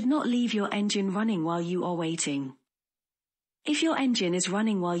 You should not leave your engine running while you are waiting. If your engine is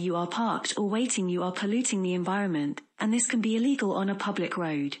running while you are parked or waiting, you are polluting the environment, and this can be illegal on a public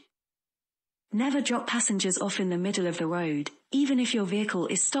road. Never drop passengers off in the middle of the road, even if your vehicle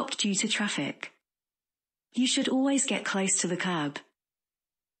is stopped due to traffic. You should always get close to the curb.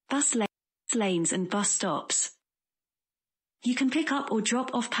 Bus lanes and bus stops. You can pick up or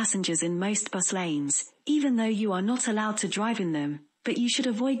drop off passengers in most bus lanes, even though you are not allowed to drive in them, but you should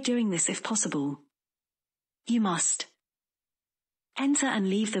avoid doing this if possible. You must enter and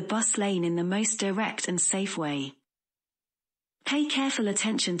leave the bus lane in the most direct and safe way. Pay careful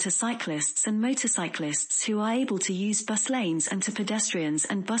attention to cyclists and motorcyclists who are able to use bus lanes and to pedestrians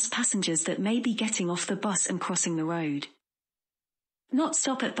and bus passengers that may be getting off the bus and crossing the road. Not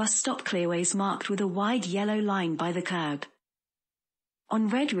stop at bus stop clearways marked with a wide yellow line by the curb. On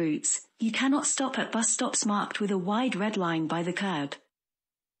red routes, you cannot stop at bus stops marked with a wide red line by the curb.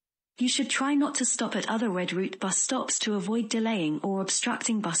 You should try not to stop at other red route bus stops to avoid delaying or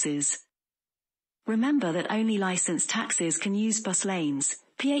obstructing buses. Remember that only licensed taxis can use bus lanes,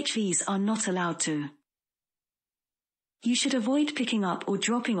 PHVs are not allowed to. You should avoid picking up or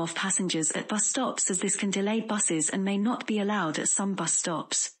dropping off passengers at bus stops as this can delay buses and may not be allowed at some bus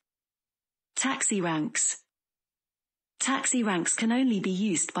stops. Taxi ranks. Taxi ranks can only be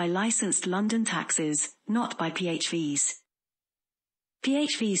used by licensed London taxis, not by PHVs.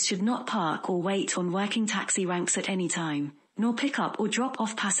 PHVs should not park or wait on working taxi ranks at any time, nor pick up or drop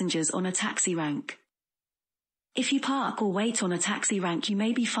off passengers on a taxi rank. If you park or wait on a taxi rank, you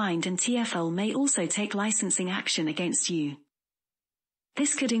may be fined, and TfL may also take licensing action against you.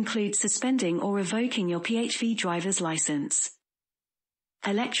 This could include suspending or revoking your PHV driver's license.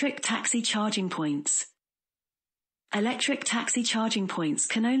 Electric taxi charging points. Electric taxi charging points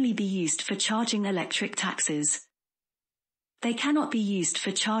can only be used for charging electric taxis. They cannot be used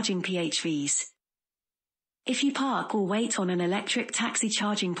for charging PHVs. If you park or wait on an electric taxi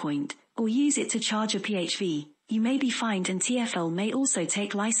charging point, or use it to charge a PHV, you may be fined, and TfL may also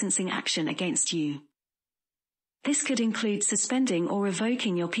take licensing action against you. This could include suspending or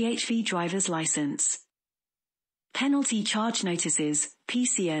revoking your PHV driver's license. Penalty charge notices,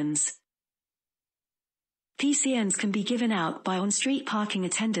 PCNs. PCNs can be given out by on-street parking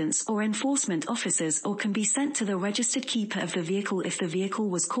attendants or enforcement officers, or can be sent to the registered keeper of the vehicle if the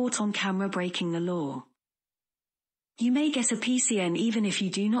vehicle was caught on camera breaking the law. You may get a PCN even if you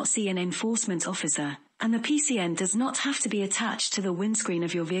do not see an enforcement officer, and the PCN does not have to be attached to the windscreen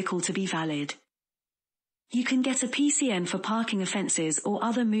of your vehicle to be valid. You can get a PCN for parking offences or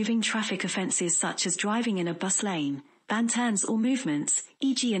other moving traffic offences such as driving in a bus lane, banned turns or movements,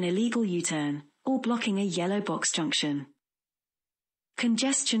 e.g. an illegal U-turn, or blocking a yellow box junction.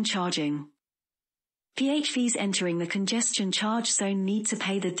 Congestion charging. PHVs entering the congestion charge zone need to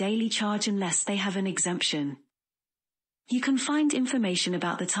pay the daily charge unless they have an exemption. You can find information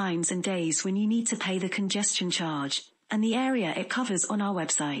about the times and days when you need to pay the congestion charge, and the area it covers on our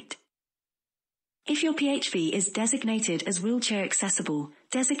website. If your PHV is designated as wheelchair accessible,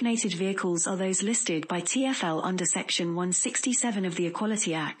 designated vehicles are those listed by TfL under Section 167 of the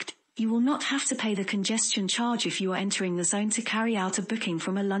Equality Act. You will not have to pay the congestion charge if you are entering the zone to carry out a booking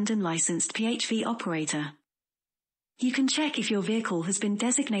from a London licensed PHV operator. You can check if your vehicle has been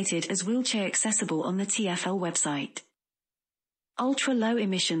designated as wheelchair accessible on the TfL website. Ultra-low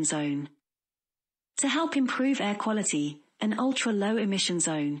emission zone. To help improve air quality, an ultra-low emission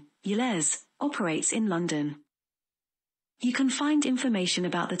zone, ULEZ, operates in London. You can find information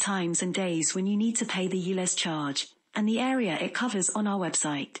about the times and days when you need to pay the ULEZ charge, and the area it covers on our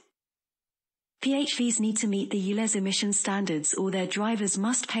website. PHVs need to meet the ULEZ emission standards, or their drivers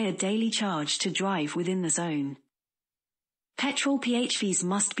must pay a daily charge to drive within the zone. Petrol PHVs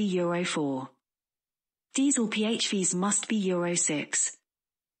must be Euro 4. Diesel PHVs must be Euro 6.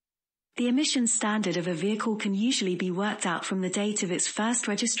 The emissions standard of a vehicle can usually be worked out from the date of its first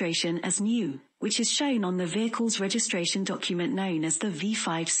registration as new, which is shown on the vehicle's registration document known as the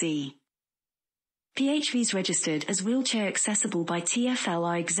V5C. PHVs registered as wheelchair accessible by TfL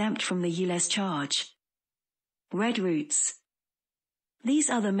are exempt from the ULEZ charge. Red routes. These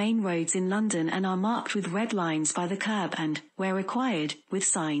are the main roads in London and are marked with red lines by the curb and, where required, with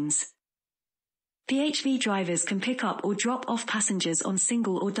signs. PHV drivers can pick up or drop off passengers on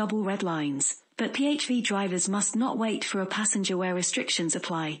single or double red lines, but PHV drivers must not wait for a passenger where restrictions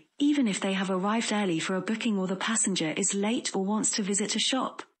apply, even if they have arrived early for a booking or the passenger is late or wants to visit a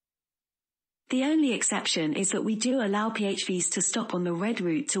shop. The only exception is that we do allow PHVs to stop on the red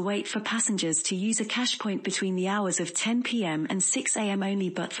route to wait for passengers to use a cash point between the hours of 10 p.m. and 6 a.m. only,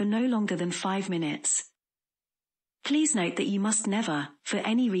 but for no longer than 5 minutes. Please note that you must never, for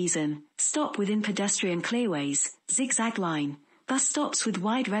any reason, stop within pedestrian clearways, zigzag line, bus stops with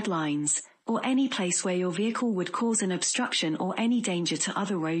wide red lines, or any place where your vehicle would cause an obstruction or any danger to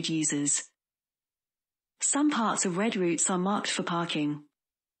other road users. Some parts of red routes are marked for parking.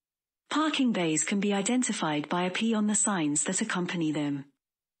 Parking bays can be identified by a P on the signs that accompany them.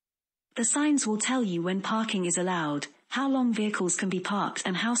 The signs will tell you when parking is allowed, how long vehicles can be parked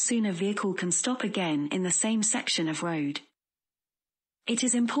and how soon a vehicle can stop again in the same section of road. It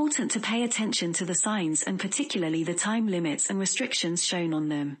is important to pay attention to the signs and particularly the time limits and restrictions shown on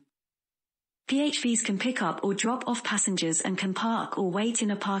them. PHVs can pick up or drop off passengers and can park or wait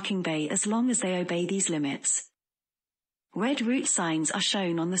in a parking bay as long as they obey these limits. Red route signs are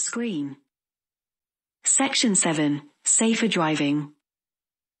shown on the screen. Section 7. Safer driving.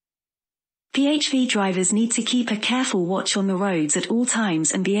 PHV drivers need to keep a careful watch on the roads at all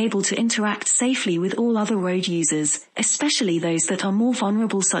times and be able to interact safely with all other road users, especially those that are more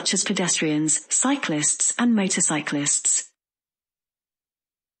vulnerable such as pedestrians, cyclists and motorcyclists.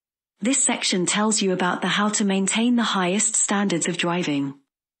 This section tells you about how to maintain the highest standards of driving.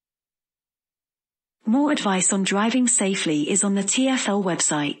 More advice on driving safely is on the TfL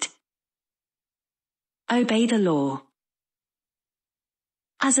website. Obey the law.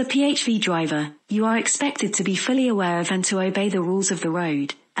 As a PHV driver, you are expected to be fully aware of and to obey the rules of the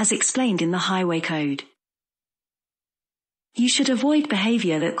road, as explained in the Highway Code. You should avoid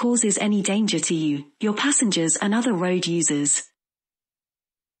behaviour that causes any danger to you, your passengers and other road users.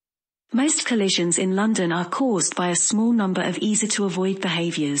 Most collisions in London are caused by a small number of easy-to-avoid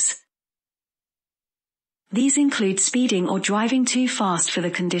behaviours. These include speeding or driving too fast for the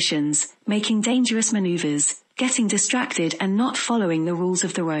conditions, making dangerous manoeuvres, getting distracted and not following the rules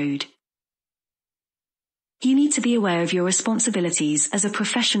of the road. You need to be aware of your responsibilities as a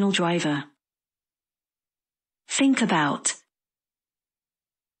professional driver. Think about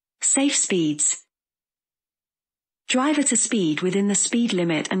safe speeds. Drive at a speed within the speed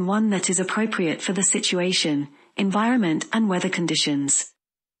limit and one that is appropriate for the situation, environment and weather conditions.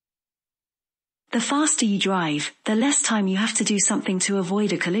 The faster you drive, the less time you have to do something to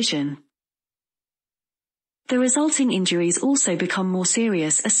avoid a collision. The resulting injuries also become more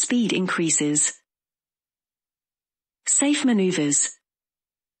serious as speed increases. Safe maneuvers.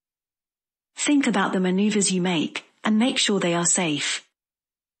 Think about the maneuvers you make, and make sure they are safe.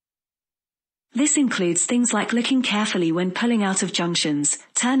 This includes things like looking carefully when pulling out of junctions,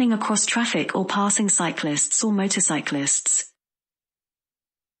 turning across traffic or passing cyclists or motorcyclists.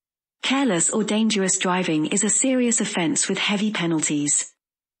 Careless or dangerous driving is a serious offence with heavy penalties.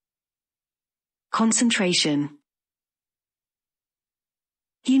 Concentration.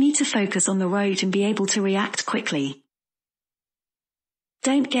 You need to focus on the road and be able to react quickly.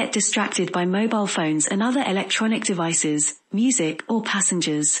 Don't get distracted by mobile phones and other electronic devices, music or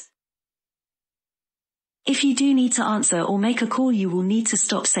passengers. If you do need to answer or make a call, you will need to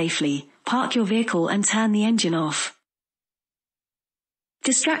stop safely, park your vehicle and turn the engine off.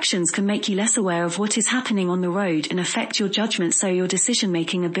 Distractions can make you less aware of what is happening on the road and affect your judgment, so your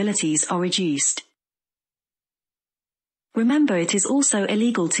decision-making abilities are reduced. Remember, it is also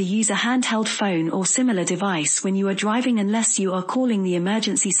illegal to use a handheld phone or similar device when you are driving unless you are calling the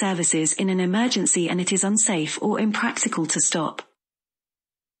emergency services in an emergency and it is unsafe or impractical to stop.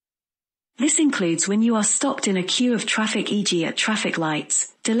 This includes when you are stopped in a queue of traffic, e.g. at traffic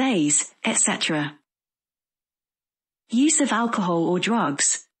lights, delays, etc. Use of alcohol or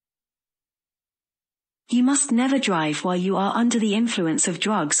drugs. You must never drive while you are under the influence of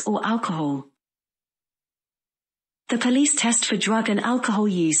drugs or alcohol. The police test for drug and alcohol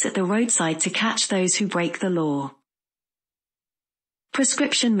use at the roadside to catch those who break the law.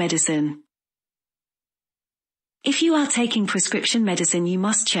 Prescription medicine. If you are taking prescription medicine, you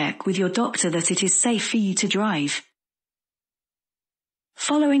must check with your doctor that it is safe for you to drive.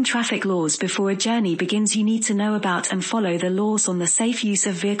 Following traffic laws before a journey begins. You need to know about and follow the laws on the safe use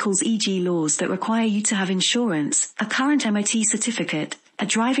of vehicles, e.g. laws that require you to have insurance, a current MOT certificate, a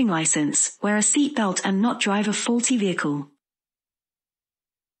driving license, wear a seat belt and not drive a faulty vehicle.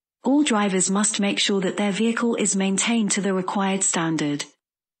 All drivers must make sure that their vehicle is maintained to the required standard.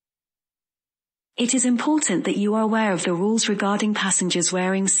 It is important that you are aware of the rules regarding passengers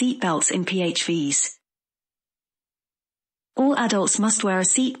wearing seat belts in PHVs. All adults must wear a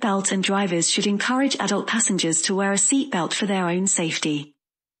seat belt and drivers should encourage adult passengers to wear a seat belt for their own safety.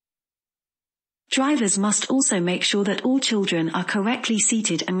 Drivers must also make sure that all children are correctly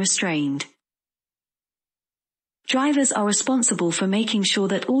seated and restrained. Drivers are responsible for making sure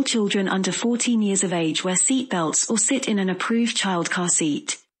that all children under 14 years of age wear seat belts or sit in an approved child car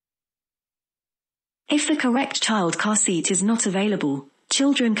seat. If the correct child car seat is not available,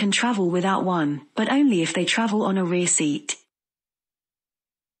 children can travel without one, but only if they travel on a rear seat.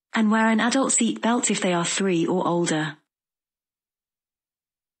 And wear an adult seat belt if they are 3 or older.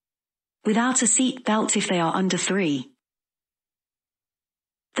 Without a seat belt if they are under 3.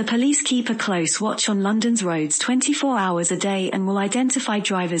 The police keep a close watch on London's roads 24 hours a day and will identify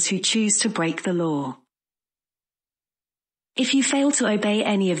drivers who choose to break the law. If you fail to obey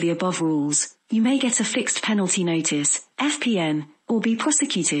any of the above rules, you may get a fixed penalty notice, FPN, or be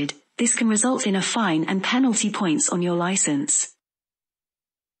prosecuted. This can result in a fine and penalty points on your license.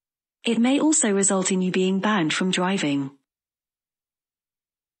 It may also result in you being banned from driving.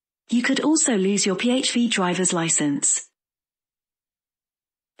 You could also lose your PHV driver's license.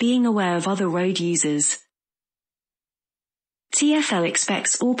 Being aware of other road users. TfL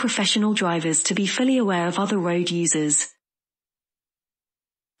expects all professional drivers to be fully aware of other road users.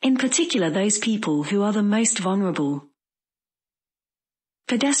 In particular, those people who are the most vulnerable.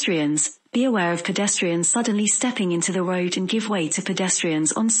 Pedestrians, be aware of pedestrians suddenly stepping into the road and give way to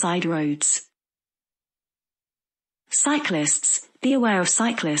pedestrians on side roads. Cyclists, be aware of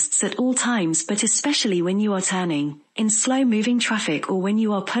cyclists at all times, but especially when you are turning, in slow-moving traffic or when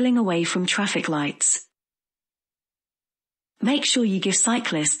you are pulling away from traffic lights. Make sure you give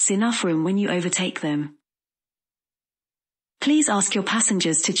cyclists enough room when you overtake them. Please ask your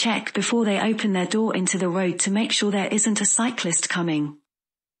passengers to check before they open their door into the road to make sure there isn't a cyclist coming.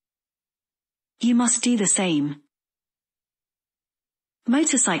 You must do the same.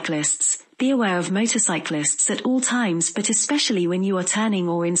 Motorcyclists, be aware of motorcyclists at all times, but especially when you are turning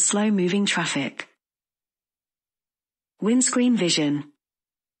or in slow-moving traffic. Windscreen vision.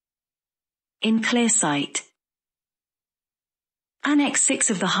 In clear sight. Annex 6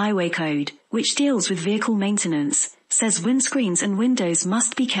 of the Highway Code, which deals with vehicle maintenance, says windscreens and windows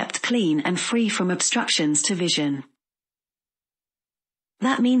must be kept clean and free from obstructions to vision.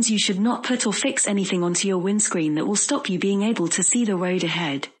 That means you should not put or fix anything onto your windscreen that will stop you being able to see the road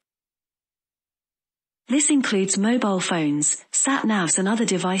ahead. This includes mobile phones, sat-navs and other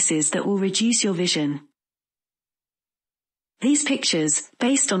devices that will reduce your vision. These pictures,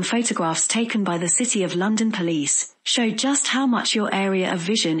 based on photographs taken by the City of London Police, show just how much your area of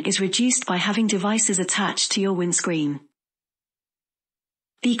vision is reduced by having devices attached to your windscreen.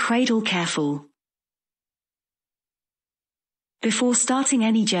 Be cradle careful. Before starting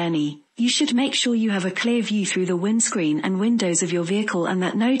any journey, you should make sure you have a clear view through the windscreen and windows of your vehicle and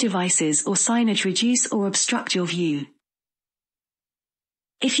that no devices or signage reduce or obstruct your view.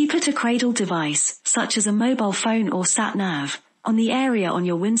 If you put a cradle device, such as a mobile phone or sat-nav, on the area on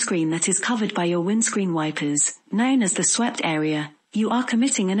your windscreen that is covered by your windscreen wipers, known as the swept area, you are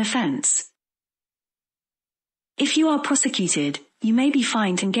committing an offence. If you are prosecuted, you may be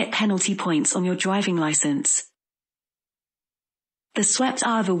fined and get penalty points on your driving license. The swept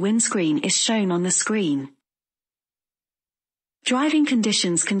area of a windscreen is shown on the screen. Driving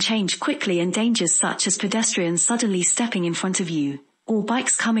conditions can change quickly and dangers such as pedestrians suddenly stepping in front of you, or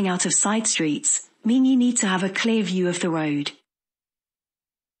bikes coming out of side streets, mean you need to have a clear view of the road.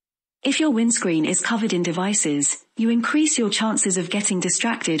 If your windscreen is covered in devices, you increase your chances of getting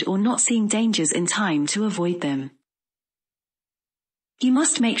distracted or not seeing dangers in time to avoid them. You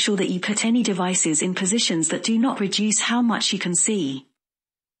must make sure that you put any devices in positions that do not reduce how much you can see.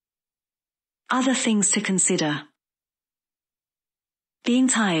 Other things to consider. Being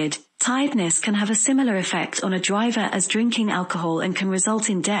tired. Tiredness can have a similar effect on a driver as drinking alcohol and can result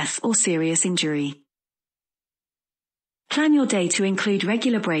in death or serious injury. Plan your day to include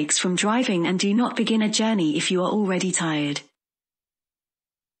regular breaks from driving and do not begin a journey if you are already tired.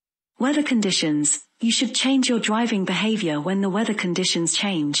 Weather conditions. You should change your driving behavior when the weather conditions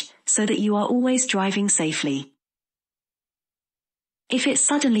change, so that you are always driving safely. If it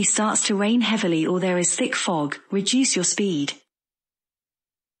suddenly starts to rain heavily or there is thick fog, reduce your speed.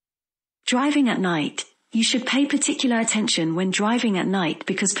 Driving at night. You should pay particular attention when driving at night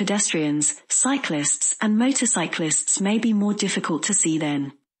because pedestrians, cyclists, and motorcyclists may be more difficult to see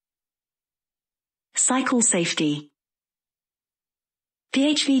then. Cycle safety.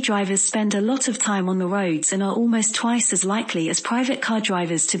 PHV drivers spend a lot of time on the roads and are almost twice as likely as private car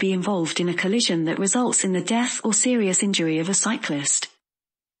drivers to be involved in a collision that results in the death or serious injury of a cyclist.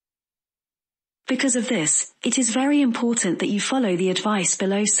 Because of this, it is very important that you follow the advice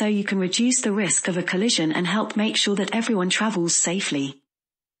below so you can reduce the risk of a collision and help make sure that everyone travels safely.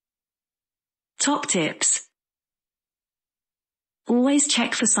 Top tips. Always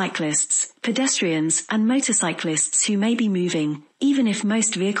check for cyclists, pedestrians, and motorcyclists who may be moving, even if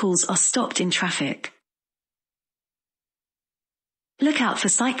most vehicles are stopped in traffic. Look out for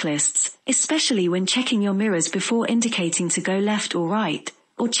cyclists, especially when checking your mirrors before indicating to go left or right,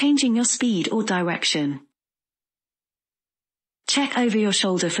 or changing your speed or direction. Check over your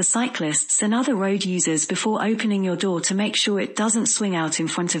shoulder for cyclists and other road users before opening your door to make sure it doesn't swing out in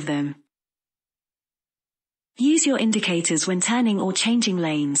front of them. Use your indicators when turning or changing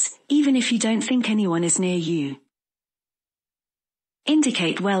lanes, even if you don't think anyone is near you.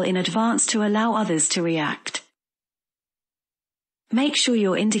 Indicate well in advance to allow others to react. Make sure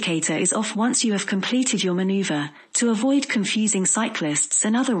your indicator is off once you have completed your maneuver, to avoid confusing cyclists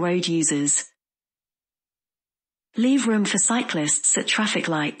and other road users. Leave room for cyclists at traffic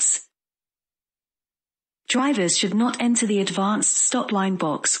lights. Drivers should not enter the advanced stop line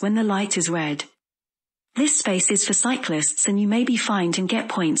box when the light is red. This space is for cyclists and you may be fined and get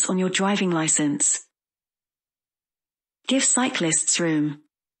points on your driving license. Give cyclists room.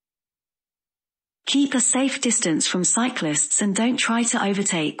 Keep a safe distance from cyclists and don't try to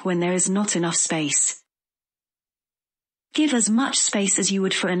overtake when there is not enough space. Give as much space as you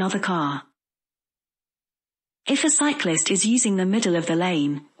would for another car. If a cyclist is using the middle of the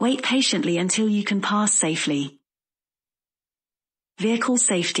lane, wait patiently until you can pass safely. Vehicle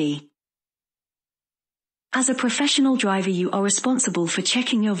safety. As a professional driver, you are responsible for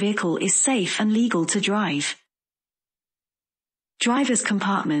checking your vehicle is safe and legal to drive. Driver's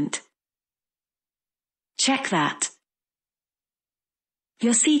compartment. Check that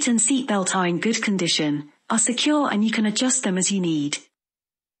your seat and seatbelt are in good condition, are secure and you can adjust them as you need.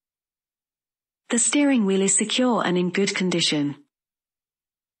 The steering wheel is secure and in good condition.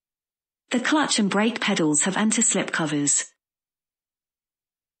 The clutch and brake pedals have anti-slip covers.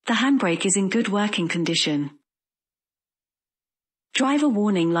 The handbrake is in good working condition. Driver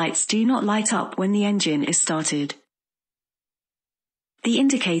warning lights do not light up when the engine is started. The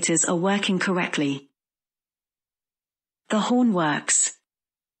indicators are working correctly. The horn works.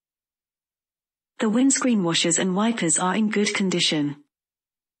 The windscreen washers and wipers are in good condition.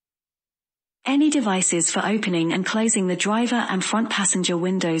 Any devices for opening and closing the driver and front passenger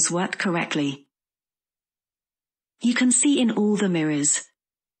windows work correctly. You can see in all the mirrors.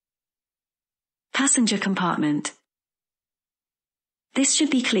 Passenger compartment. This should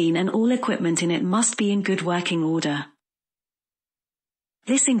be clean and all equipment in it must be in good working order.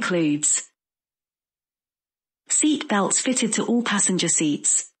 This includes seat belts fitted to all passenger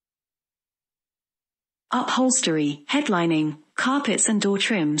seats, upholstery, headlining, carpets and door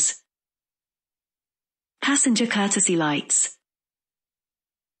trims, passenger courtesy lights,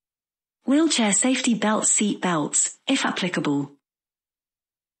 wheelchair safety belt seat belts, if applicable,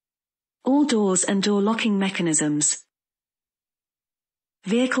 all doors and door locking mechanisms,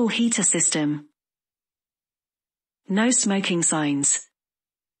 vehicle heater system, no smoking signs.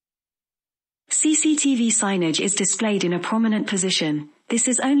 CCTV signage is displayed in a prominent position. This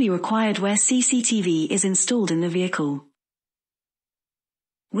is only required where CCTV is installed in the vehicle.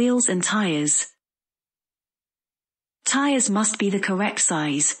 Wheels and tires. Tires must be the correct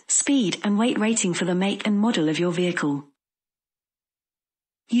size, speed and weight rating for the make and model of your vehicle.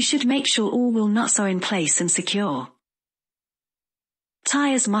 You should make sure all wheel nuts are in place and secure.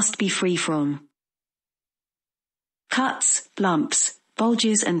 Tires must be free from cuts, lumps,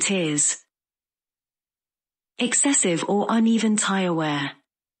 bulges and tears. Excessive or uneven tire wear.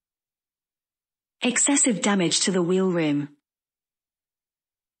 Excessive damage to the wheel rim.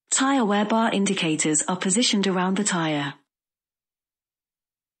 Tire wear bar indicators are positioned around the tire.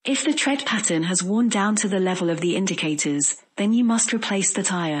 If the tread pattern has worn down to the level of the indicators, then you must replace the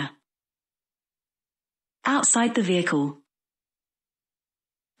tire. Outside the vehicle.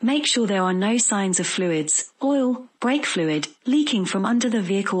 Make sure there are no signs of fluids, oil, brake fluid, leaking from under the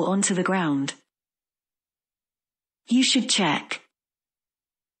vehicle onto the ground. You should check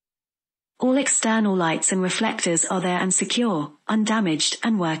All external lights and reflectors are there and secure, undamaged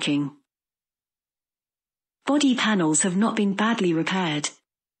and working. Body panels have not been badly repaired.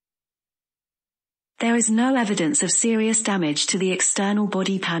 There is no evidence of serious damage to the external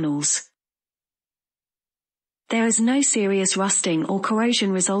body panels. There is no serious rusting or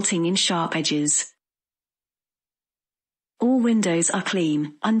corrosion resulting in sharp edges. All windows are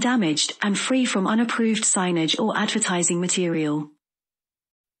clean, undamaged, and free from unapproved signage or advertising material.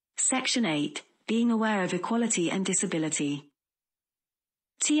 Section 8. Being aware of equality and disability.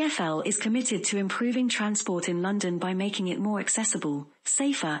 TfL is committed to improving transport in London by making it more accessible,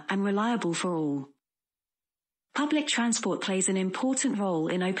 safer, and reliable for all. Public transport plays an important role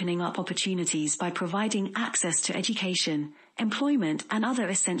in opening up opportunities by providing access to education, employment, and other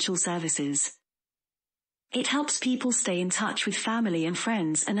essential services. It helps people stay in touch with family and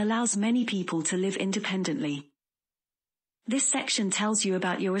friends and allows many people to live independently. This section tells you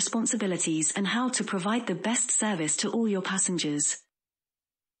about your responsibilities and how to provide the best service to all your passengers.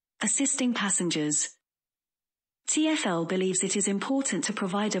 Assisting passengers. TfL believes it is important to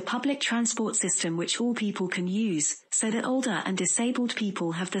provide a public transport system which all people can use, so that older and disabled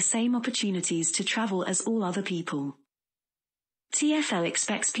people have the same opportunities to travel as all other people. TfL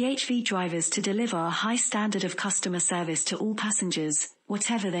expects PHV drivers to deliver a high standard of customer service to all passengers,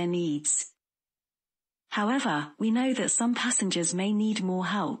 whatever their needs. However, we know that some passengers may need more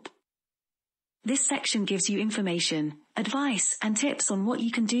help. This section gives you information, advice, and tips on what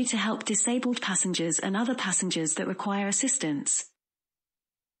you can do to help disabled passengers and other passengers that require assistance.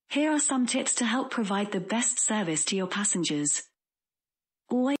 Here are some tips to help provide the best service to your passengers.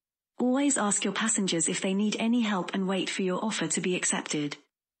 Always ask your passengers if they need any help and wait for your offer to be accepted.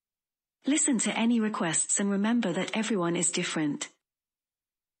 Listen to any requests and remember that everyone is different.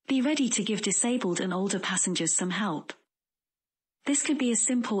 Be ready to give disabled and older passengers some help. This could be as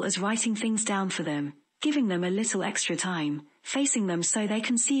simple as writing things down for them, giving them a little extra time, facing them so they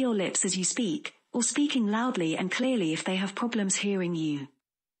can see your lips as you speak, or speaking loudly and clearly if they have problems hearing you.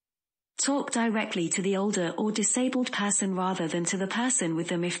 Talk directly to the older or disabled person rather than to the person with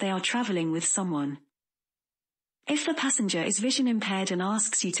them if they are traveling with someone. If the passenger is vision impaired and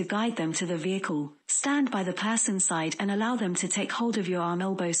asks you to guide them to the vehicle, stand by the person's side and allow them to take hold of your arm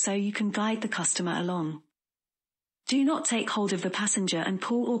elbow so you can guide the customer along. Do not take hold of the passenger and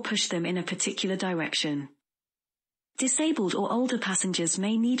pull or push them in a particular direction. Disabled or older passengers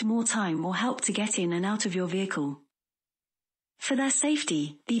may need more time or help to get in and out of your vehicle. For their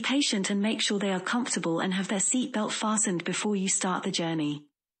safety, be patient and make sure they are comfortable and have their seatbelt fastened before you start the journey.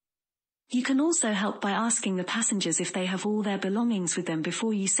 You can also help by asking the passengers if they have all their belongings with them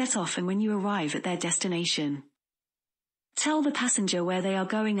before you set off and when you arrive at their destination. Tell the passenger where they are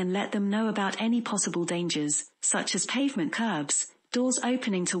going and let them know about any possible dangers, such as pavement curbs, doors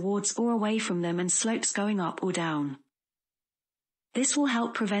opening towards or away from them and slopes going up or down. This will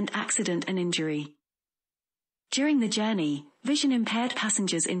help prevent accident and injury. During the journey, vision-impaired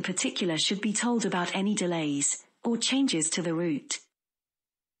passengers in particular should be told about any delays or changes to the route.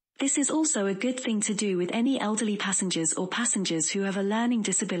 This is also a good thing to do with any elderly passengers or passengers who have a learning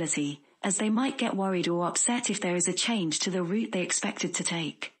disability, as they might get worried or upset if there is a change to the route they expected to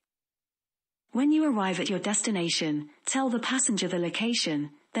take. When you arrive at your destination, tell the passenger the location,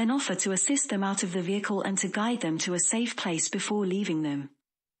 then offer to assist them out of the vehicle and to guide them to a safe place before leaving them.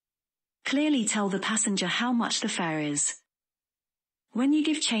 Clearly tell the passenger how much the fare is. When you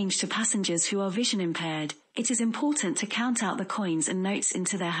give change to passengers who are vision impaired, it is important to count out the coins and notes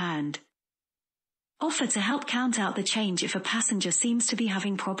into their hand. Offer to help count out the change if a passenger seems to be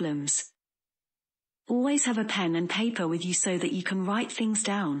having problems. Always have a pen and paper with you so that you can write things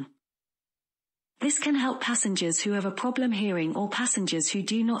down. This can help passengers who have a problem hearing or passengers who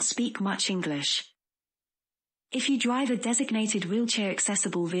do not speak much English. If you drive a designated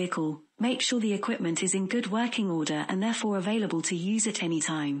wheelchair-accessible vehicle, make sure the equipment is in good working order and therefore available to use at any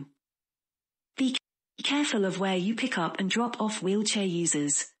time. Be careful of where you pick up and drop off wheelchair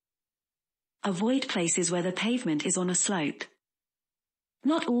users. Avoid places where the pavement is on a slope.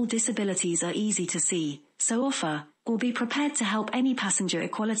 Not all disabilities are easy to see, so offer, or be prepared to help any passenger.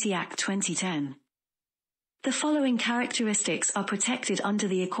 Equality Act 2010. The following characteristics are protected under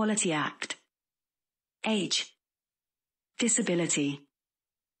the Equality Act. Age, disability,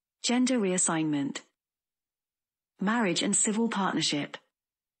 gender reassignment, marriage and civil partnership,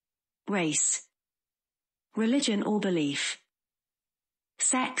 race, religion or belief,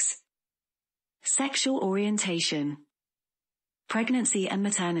 sex, sexual orientation, pregnancy and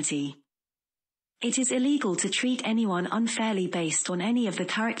maternity. It is illegal to treat anyone unfairly based on any of the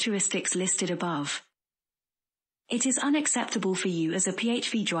characteristics listed above. It is unacceptable for you as a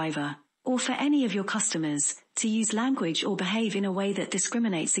PHV driver, or for any of your customers, to use language or behave in a way that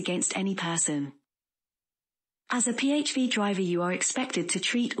discriminates against any person. As a PHV driver, you are expected to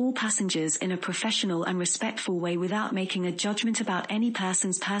treat all passengers in a professional and respectful way without making a judgment about any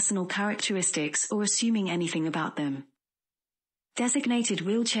person's personal characteristics or assuming anything about them. Designated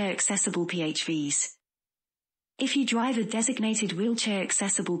wheelchair accessible PHVs. If you drive a designated wheelchair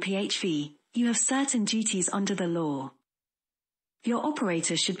accessible PHV, you have certain duties under the law. Your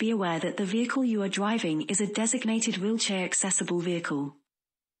operator should be aware that the vehicle you are driving is a designated wheelchair accessible vehicle.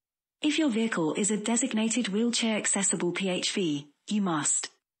 If your vehicle is a designated wheelchair accessible PHV, you must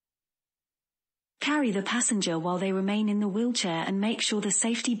carry the passenger while they remain in the wheelchair and make sure the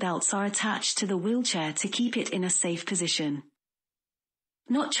safety belts are attached to the wheelchair to keep it in a safe position.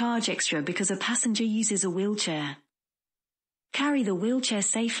 Not charge extra because a passenger uses a wheelchair. Carry the wheelchair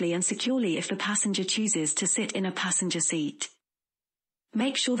safely and securely if the passenger chooses to sit in a passenger seat.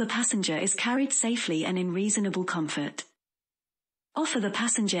 Make sure the passenger is carried safely and in reasonable comfort. Offer the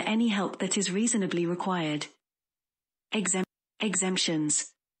passenger any help that is reasonably required.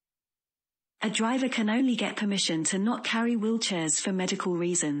 Exemptions. A driver can only get permission to not carry wheelchairs for medical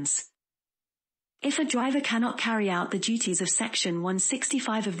reasons. If a driver cannot carry out the duties of Section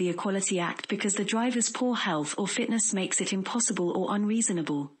 165 of the Equality Act because the driver's poor health or fitness makes it impossible or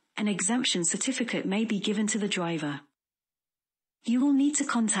unreasonable, an exemption certificate may be given to the driver. You will need to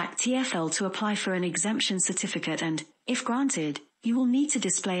contact TfL to apply for an exemption certificate and, if granted, you will need to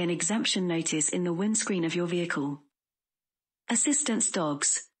display an exemption notice in the windscreen of your vehicle. Assistance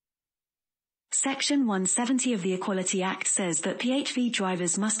dogs. Section 170 of the Equality Act says that PHV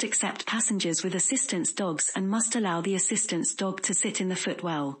drivers must accept passengers with assistance dogs and must allow the assistance dog to sit in the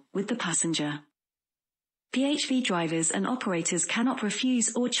footwell with the passenger. PHV drivers and operators cannot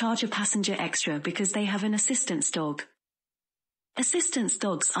refuse or charge a passenger extra because they have an assistance dog. Assistance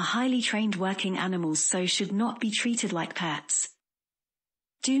dogs are highly trained working animals, so should not be treated like pets.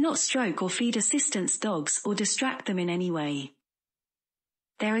 Do not stroke or feed assistance dogs or distract them in any way.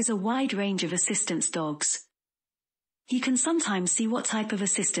 There is a wide range of assistance dogs. You can sometimes see what type of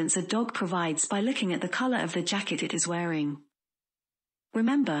assistance a dog provides by looking at the color of the jacket it is wearing.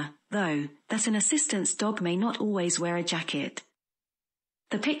 Remember, though, that an assistance dog may not always wear a jacket.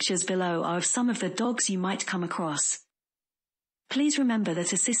 The pictures below are of some of the dogs you might come across. Please remember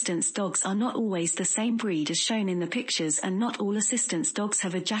that assistance dogs are not always the same breed as shown in the pictures, and not all assistance dogs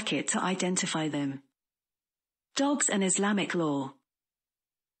have a jacket to identify them. Dogs and Islamic law.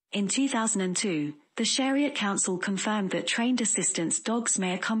 In 2002, the Shariat Council confirmed that trained assistance dogs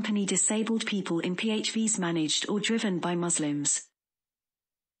may accompany disabled people in PHVs managed or driven by Muslims.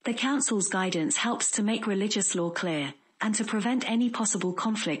 The Council's guidance helps to make religious law clear, and to prevent any possible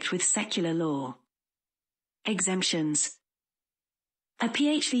conflict with secular law. Exemptions. A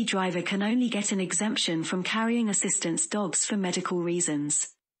PHV driver can only get an exemption from carrying assistance dogs for medical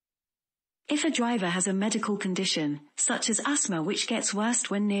reasons. If a driver has a medical condition, such as asthma which gets worse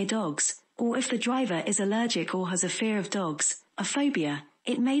when near dogs, or if the driver is allergic or has a fear of dogs, a phobia,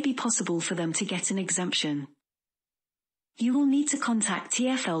 it may be possible for them to get an exemption. You will need to contact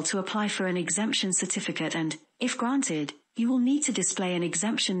TfL to apply for an exemption certificate and, if granted, you will need to display an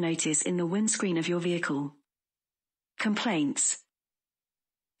exemption notice in the windscreen of your vehicle. Complaints.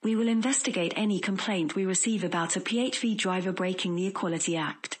 We will investigate any complaint we receive about a PHV driver breaking the Equality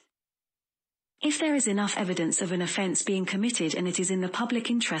Act. If there is enough evidence of an offence being committed and it is in the public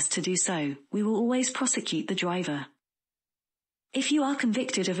interest to do so, we will always prosecute the driver. If you are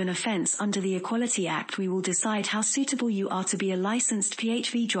convicted of an offence under the Equality Act, we will decide how suitable you are to be a licensed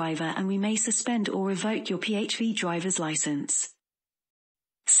PHV driver, and we may suspend or revoke your PHV driver's licence.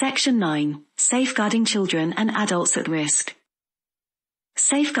 Section 9. Safeguarding children and adults at risk.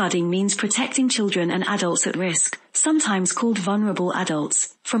 Safeguarding means protecting children and adults at risk, sometimes called vulnerable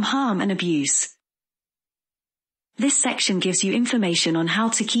adults, from harm and abuse. This section gives you information on how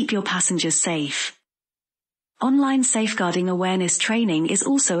to keep your passengers safe. Online safeguarding awareness training is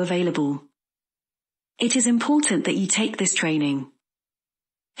also available. It is important that you take this training.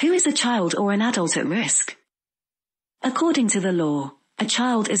 Who is a child or an adult at risk? According to the law, a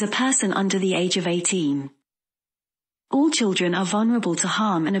child is a person under the age of 18. All children are vulnerable to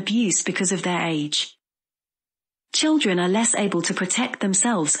harm and abuse because of their age. Children are less able to protect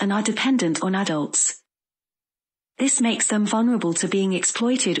themselves and are dependent on adults. This makes them vulnerable to being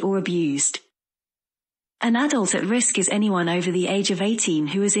exploited or abused. An adult at risk is anyone over the age of 18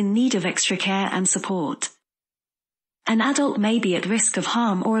 who is in need of extra care and support. An adult may be at risk of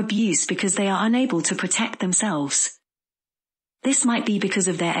harm or abuse because they are unable to protect themselves. This might be because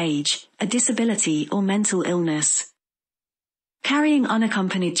of their age, a disability, or mental illness. Carrying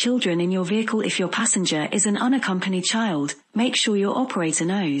unaccompanied children in your vehicle. If your passenger is an unaccompanied child, make sure your operator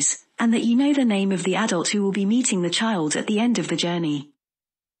knows, and that you know the name of the adult who will be meeting the child at the end of the journey.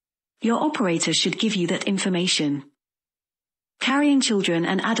 Your operator should give you that information. Carrying children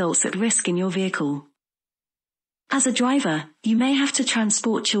and adults at risk in your vehicle. As a driver, you may have to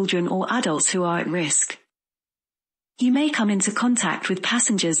transport children or adults who are at risk. You may come into contact with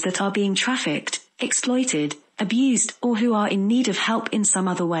passengers that are being trafficked, exploited, abused, or who are in need of help in some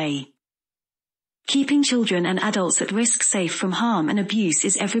other way. Keeping children and adults at risk safe from harm and abuse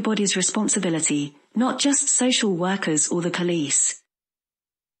is everybody's responsibility, not just social workers or the police.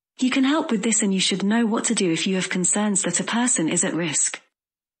 You can help with this, and you should know what to do if you have concerns that a person is at risk.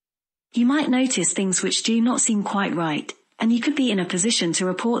 You might notice things which do not seem quite right, and you could be in a position to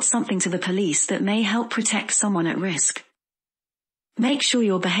report something to the police that may help protect someone at risk. Make sure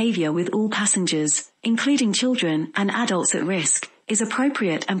your behavior with all passengers, including children and adults at risk, is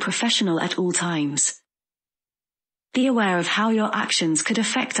appropriate and professional at all times. Be aware of how your actions could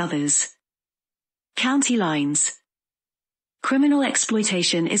affect others. County lines. Criminal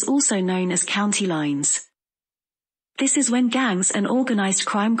exploitation is also known as county lines. This is when gangs and organized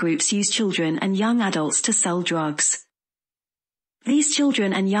crime groups use children and young adults to sell drugs. These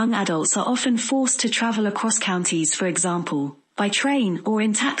children and young adults are often forced to travel across counties, for example, by train or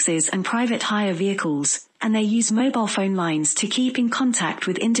in taxis and private hire vehicles, and they use mobile phone lines to keep in contact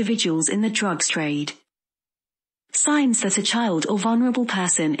with individuals in the drugs trade. Signs that a child or vulnerable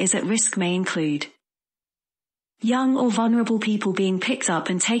person is at risk may include young or vulnerable people being picked up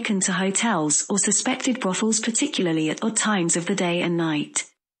and taken to hotels or suspected brothels, particularly at odd times of the day and night.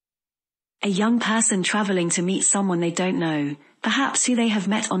 A young person traveling to meet someone they don't know, perhaps who they have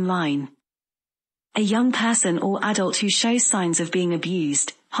met online. A young person or adult who shows signs of being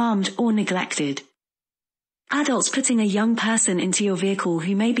abused, harmed, or neglected. Adults putting a young person into your vehicle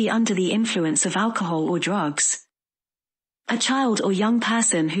who may be under the influence of alcohol or drugs. A child or young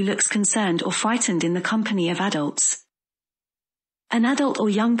person who looks concerned or frightened in the company of adults. An adult or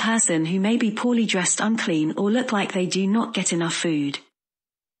young person who may be poorly dressed, unclean, or look like they do not get enough food.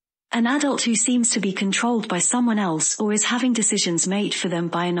 An adult who seems to be controlled by someone else or is having decisions made for them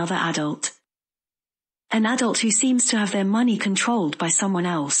by another adult. An adult who seems to have their money controlled by someone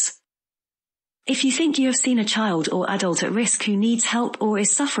else. If you think you have seen a child or adult at risk who needs help or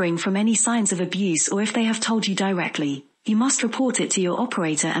is suffering from any signs of abuse, or if they have told you directly, you must report it to your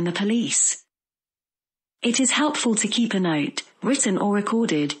operator and the police. It is helpful to keep a note, written or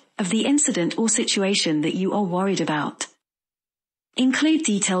recorded, of the incident or situation that you are worried about. Include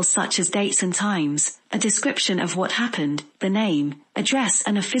details such as dates and times, a description of what happened, the name, address,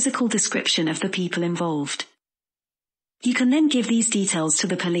 and a physical description of the people involved. You can then give these details to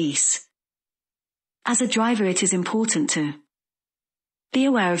the police. As a driver, it is important to be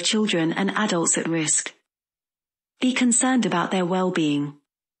aware of children and adults at risk. Be concerned about their well-being.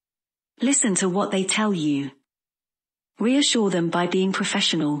 Listen to what they tell you. Reassure them by being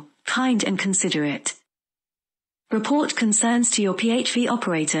professional, kind, and considerate. Report concerns to your PHV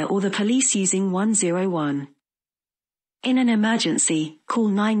operator or the police using 101. In an emergency, call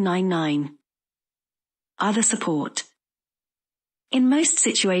 999. Other support. In most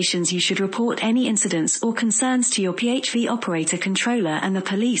situations, you should report any incidents or concerns to your PHV operator, controller, and the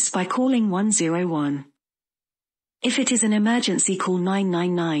police by calling 101. If it is an emergency, call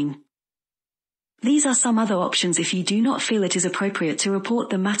 999. These are some other options if you do not feel it is appropriate to report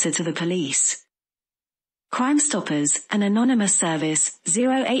the matter to the police. Crime Stoppers, an anonymous service,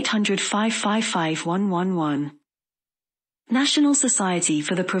 0800 555 111. National Society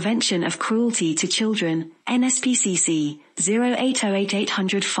for the Prevention of Cruelty to Children, NSPCC, 0808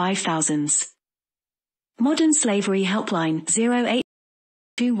 800 5000. Modern Slavery Helpline,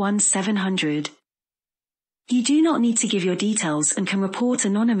 0821 700. You do not need to give your details and can report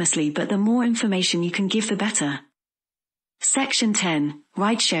anonymously, but the more information you can give, the better. Section 10.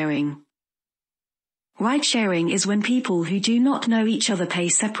 Ridesharing. Ridesharing is when people who do not know each other pay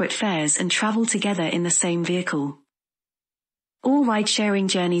separate fares and travel together in the same vehicle. All ridesharing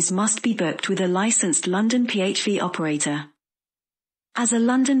journeys must be booked with a licensed London PHV operator. As a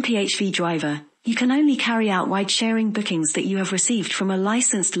London PHV driver, you can only carry out ridesharing bookings that you have received from a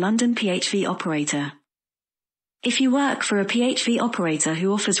licensed London PHV operator. If you work for a PHV operator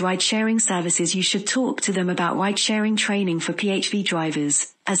who offers ride-sharing services, you should talk to them about ride-sharing training for PHV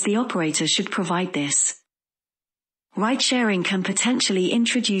drivers, as the operator should provide this. Ride-sharing can potentially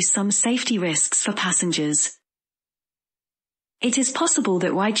introduce some safety risks for passengers. It is possible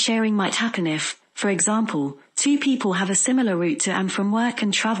that ride-sharing might happen if, for example, two people have a similar route to and from work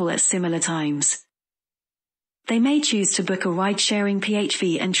and travel at similar times. They may choose to book a ride-sharing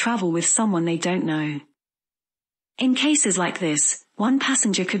PHV and travel with someone they don't know. In cases like this, one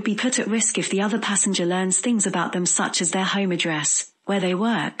passenger could be put at risk if the other passenger learns things about them such as their home address, where they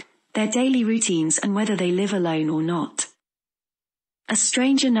work, their daily routines and whether they live alone or not. A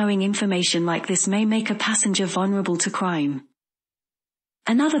stranger knowing information like this may make a passenger vulnerable to crime.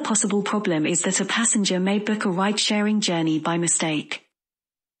 Another possible problem is that a passenger may book a ride-sharing journey by mistake.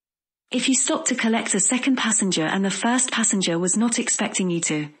 If you stop to collect a second passenger and the first passenger was not expecting you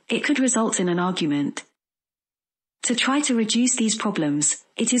to, it could result in an argument. To try to reduce these problems,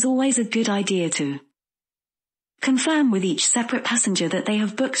 it is always a good idea to confirm with each separate passenger that they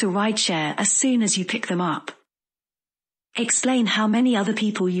have booked a ride-share as soon as you pick them up. Explain how many other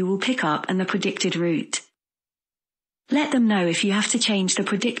people you will pick up and the predicted route. Let them know if you have to change the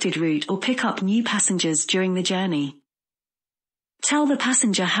predicted route or pick up new passengers during the journey. Tell the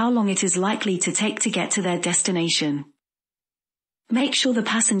passenger how long it is likely to take to get to their destination. Make sure the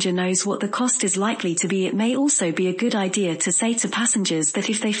passenger knows what the cost is likely to be. It may also be a good idea to say to passengers that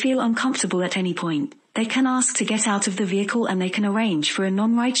if they feel uncomfortable at any point, they can ask to get out of the vehicle and they can arrange for a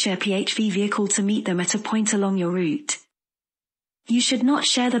non-rideshare PHV vehicle to meet them at a point along your route. You should not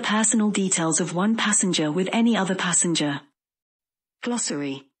share the personal details of one passenger with any other passenger.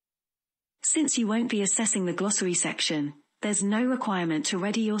 Glossary. Since you won't be assessing the glossary section, there's no requirement to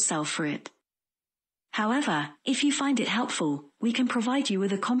ready yourself for it. However, if you find it helpful, we can provide you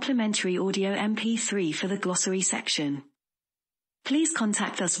with a complimentary audio MP3 for the glossary section. Please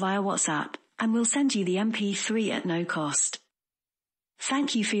contact us via WhatsApp, and we'll send you the MP3 at no cost.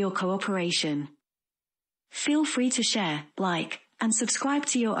 Thank you for your cooperation. Feel free to share, like, and subscribe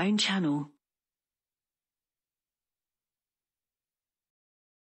to your own channel.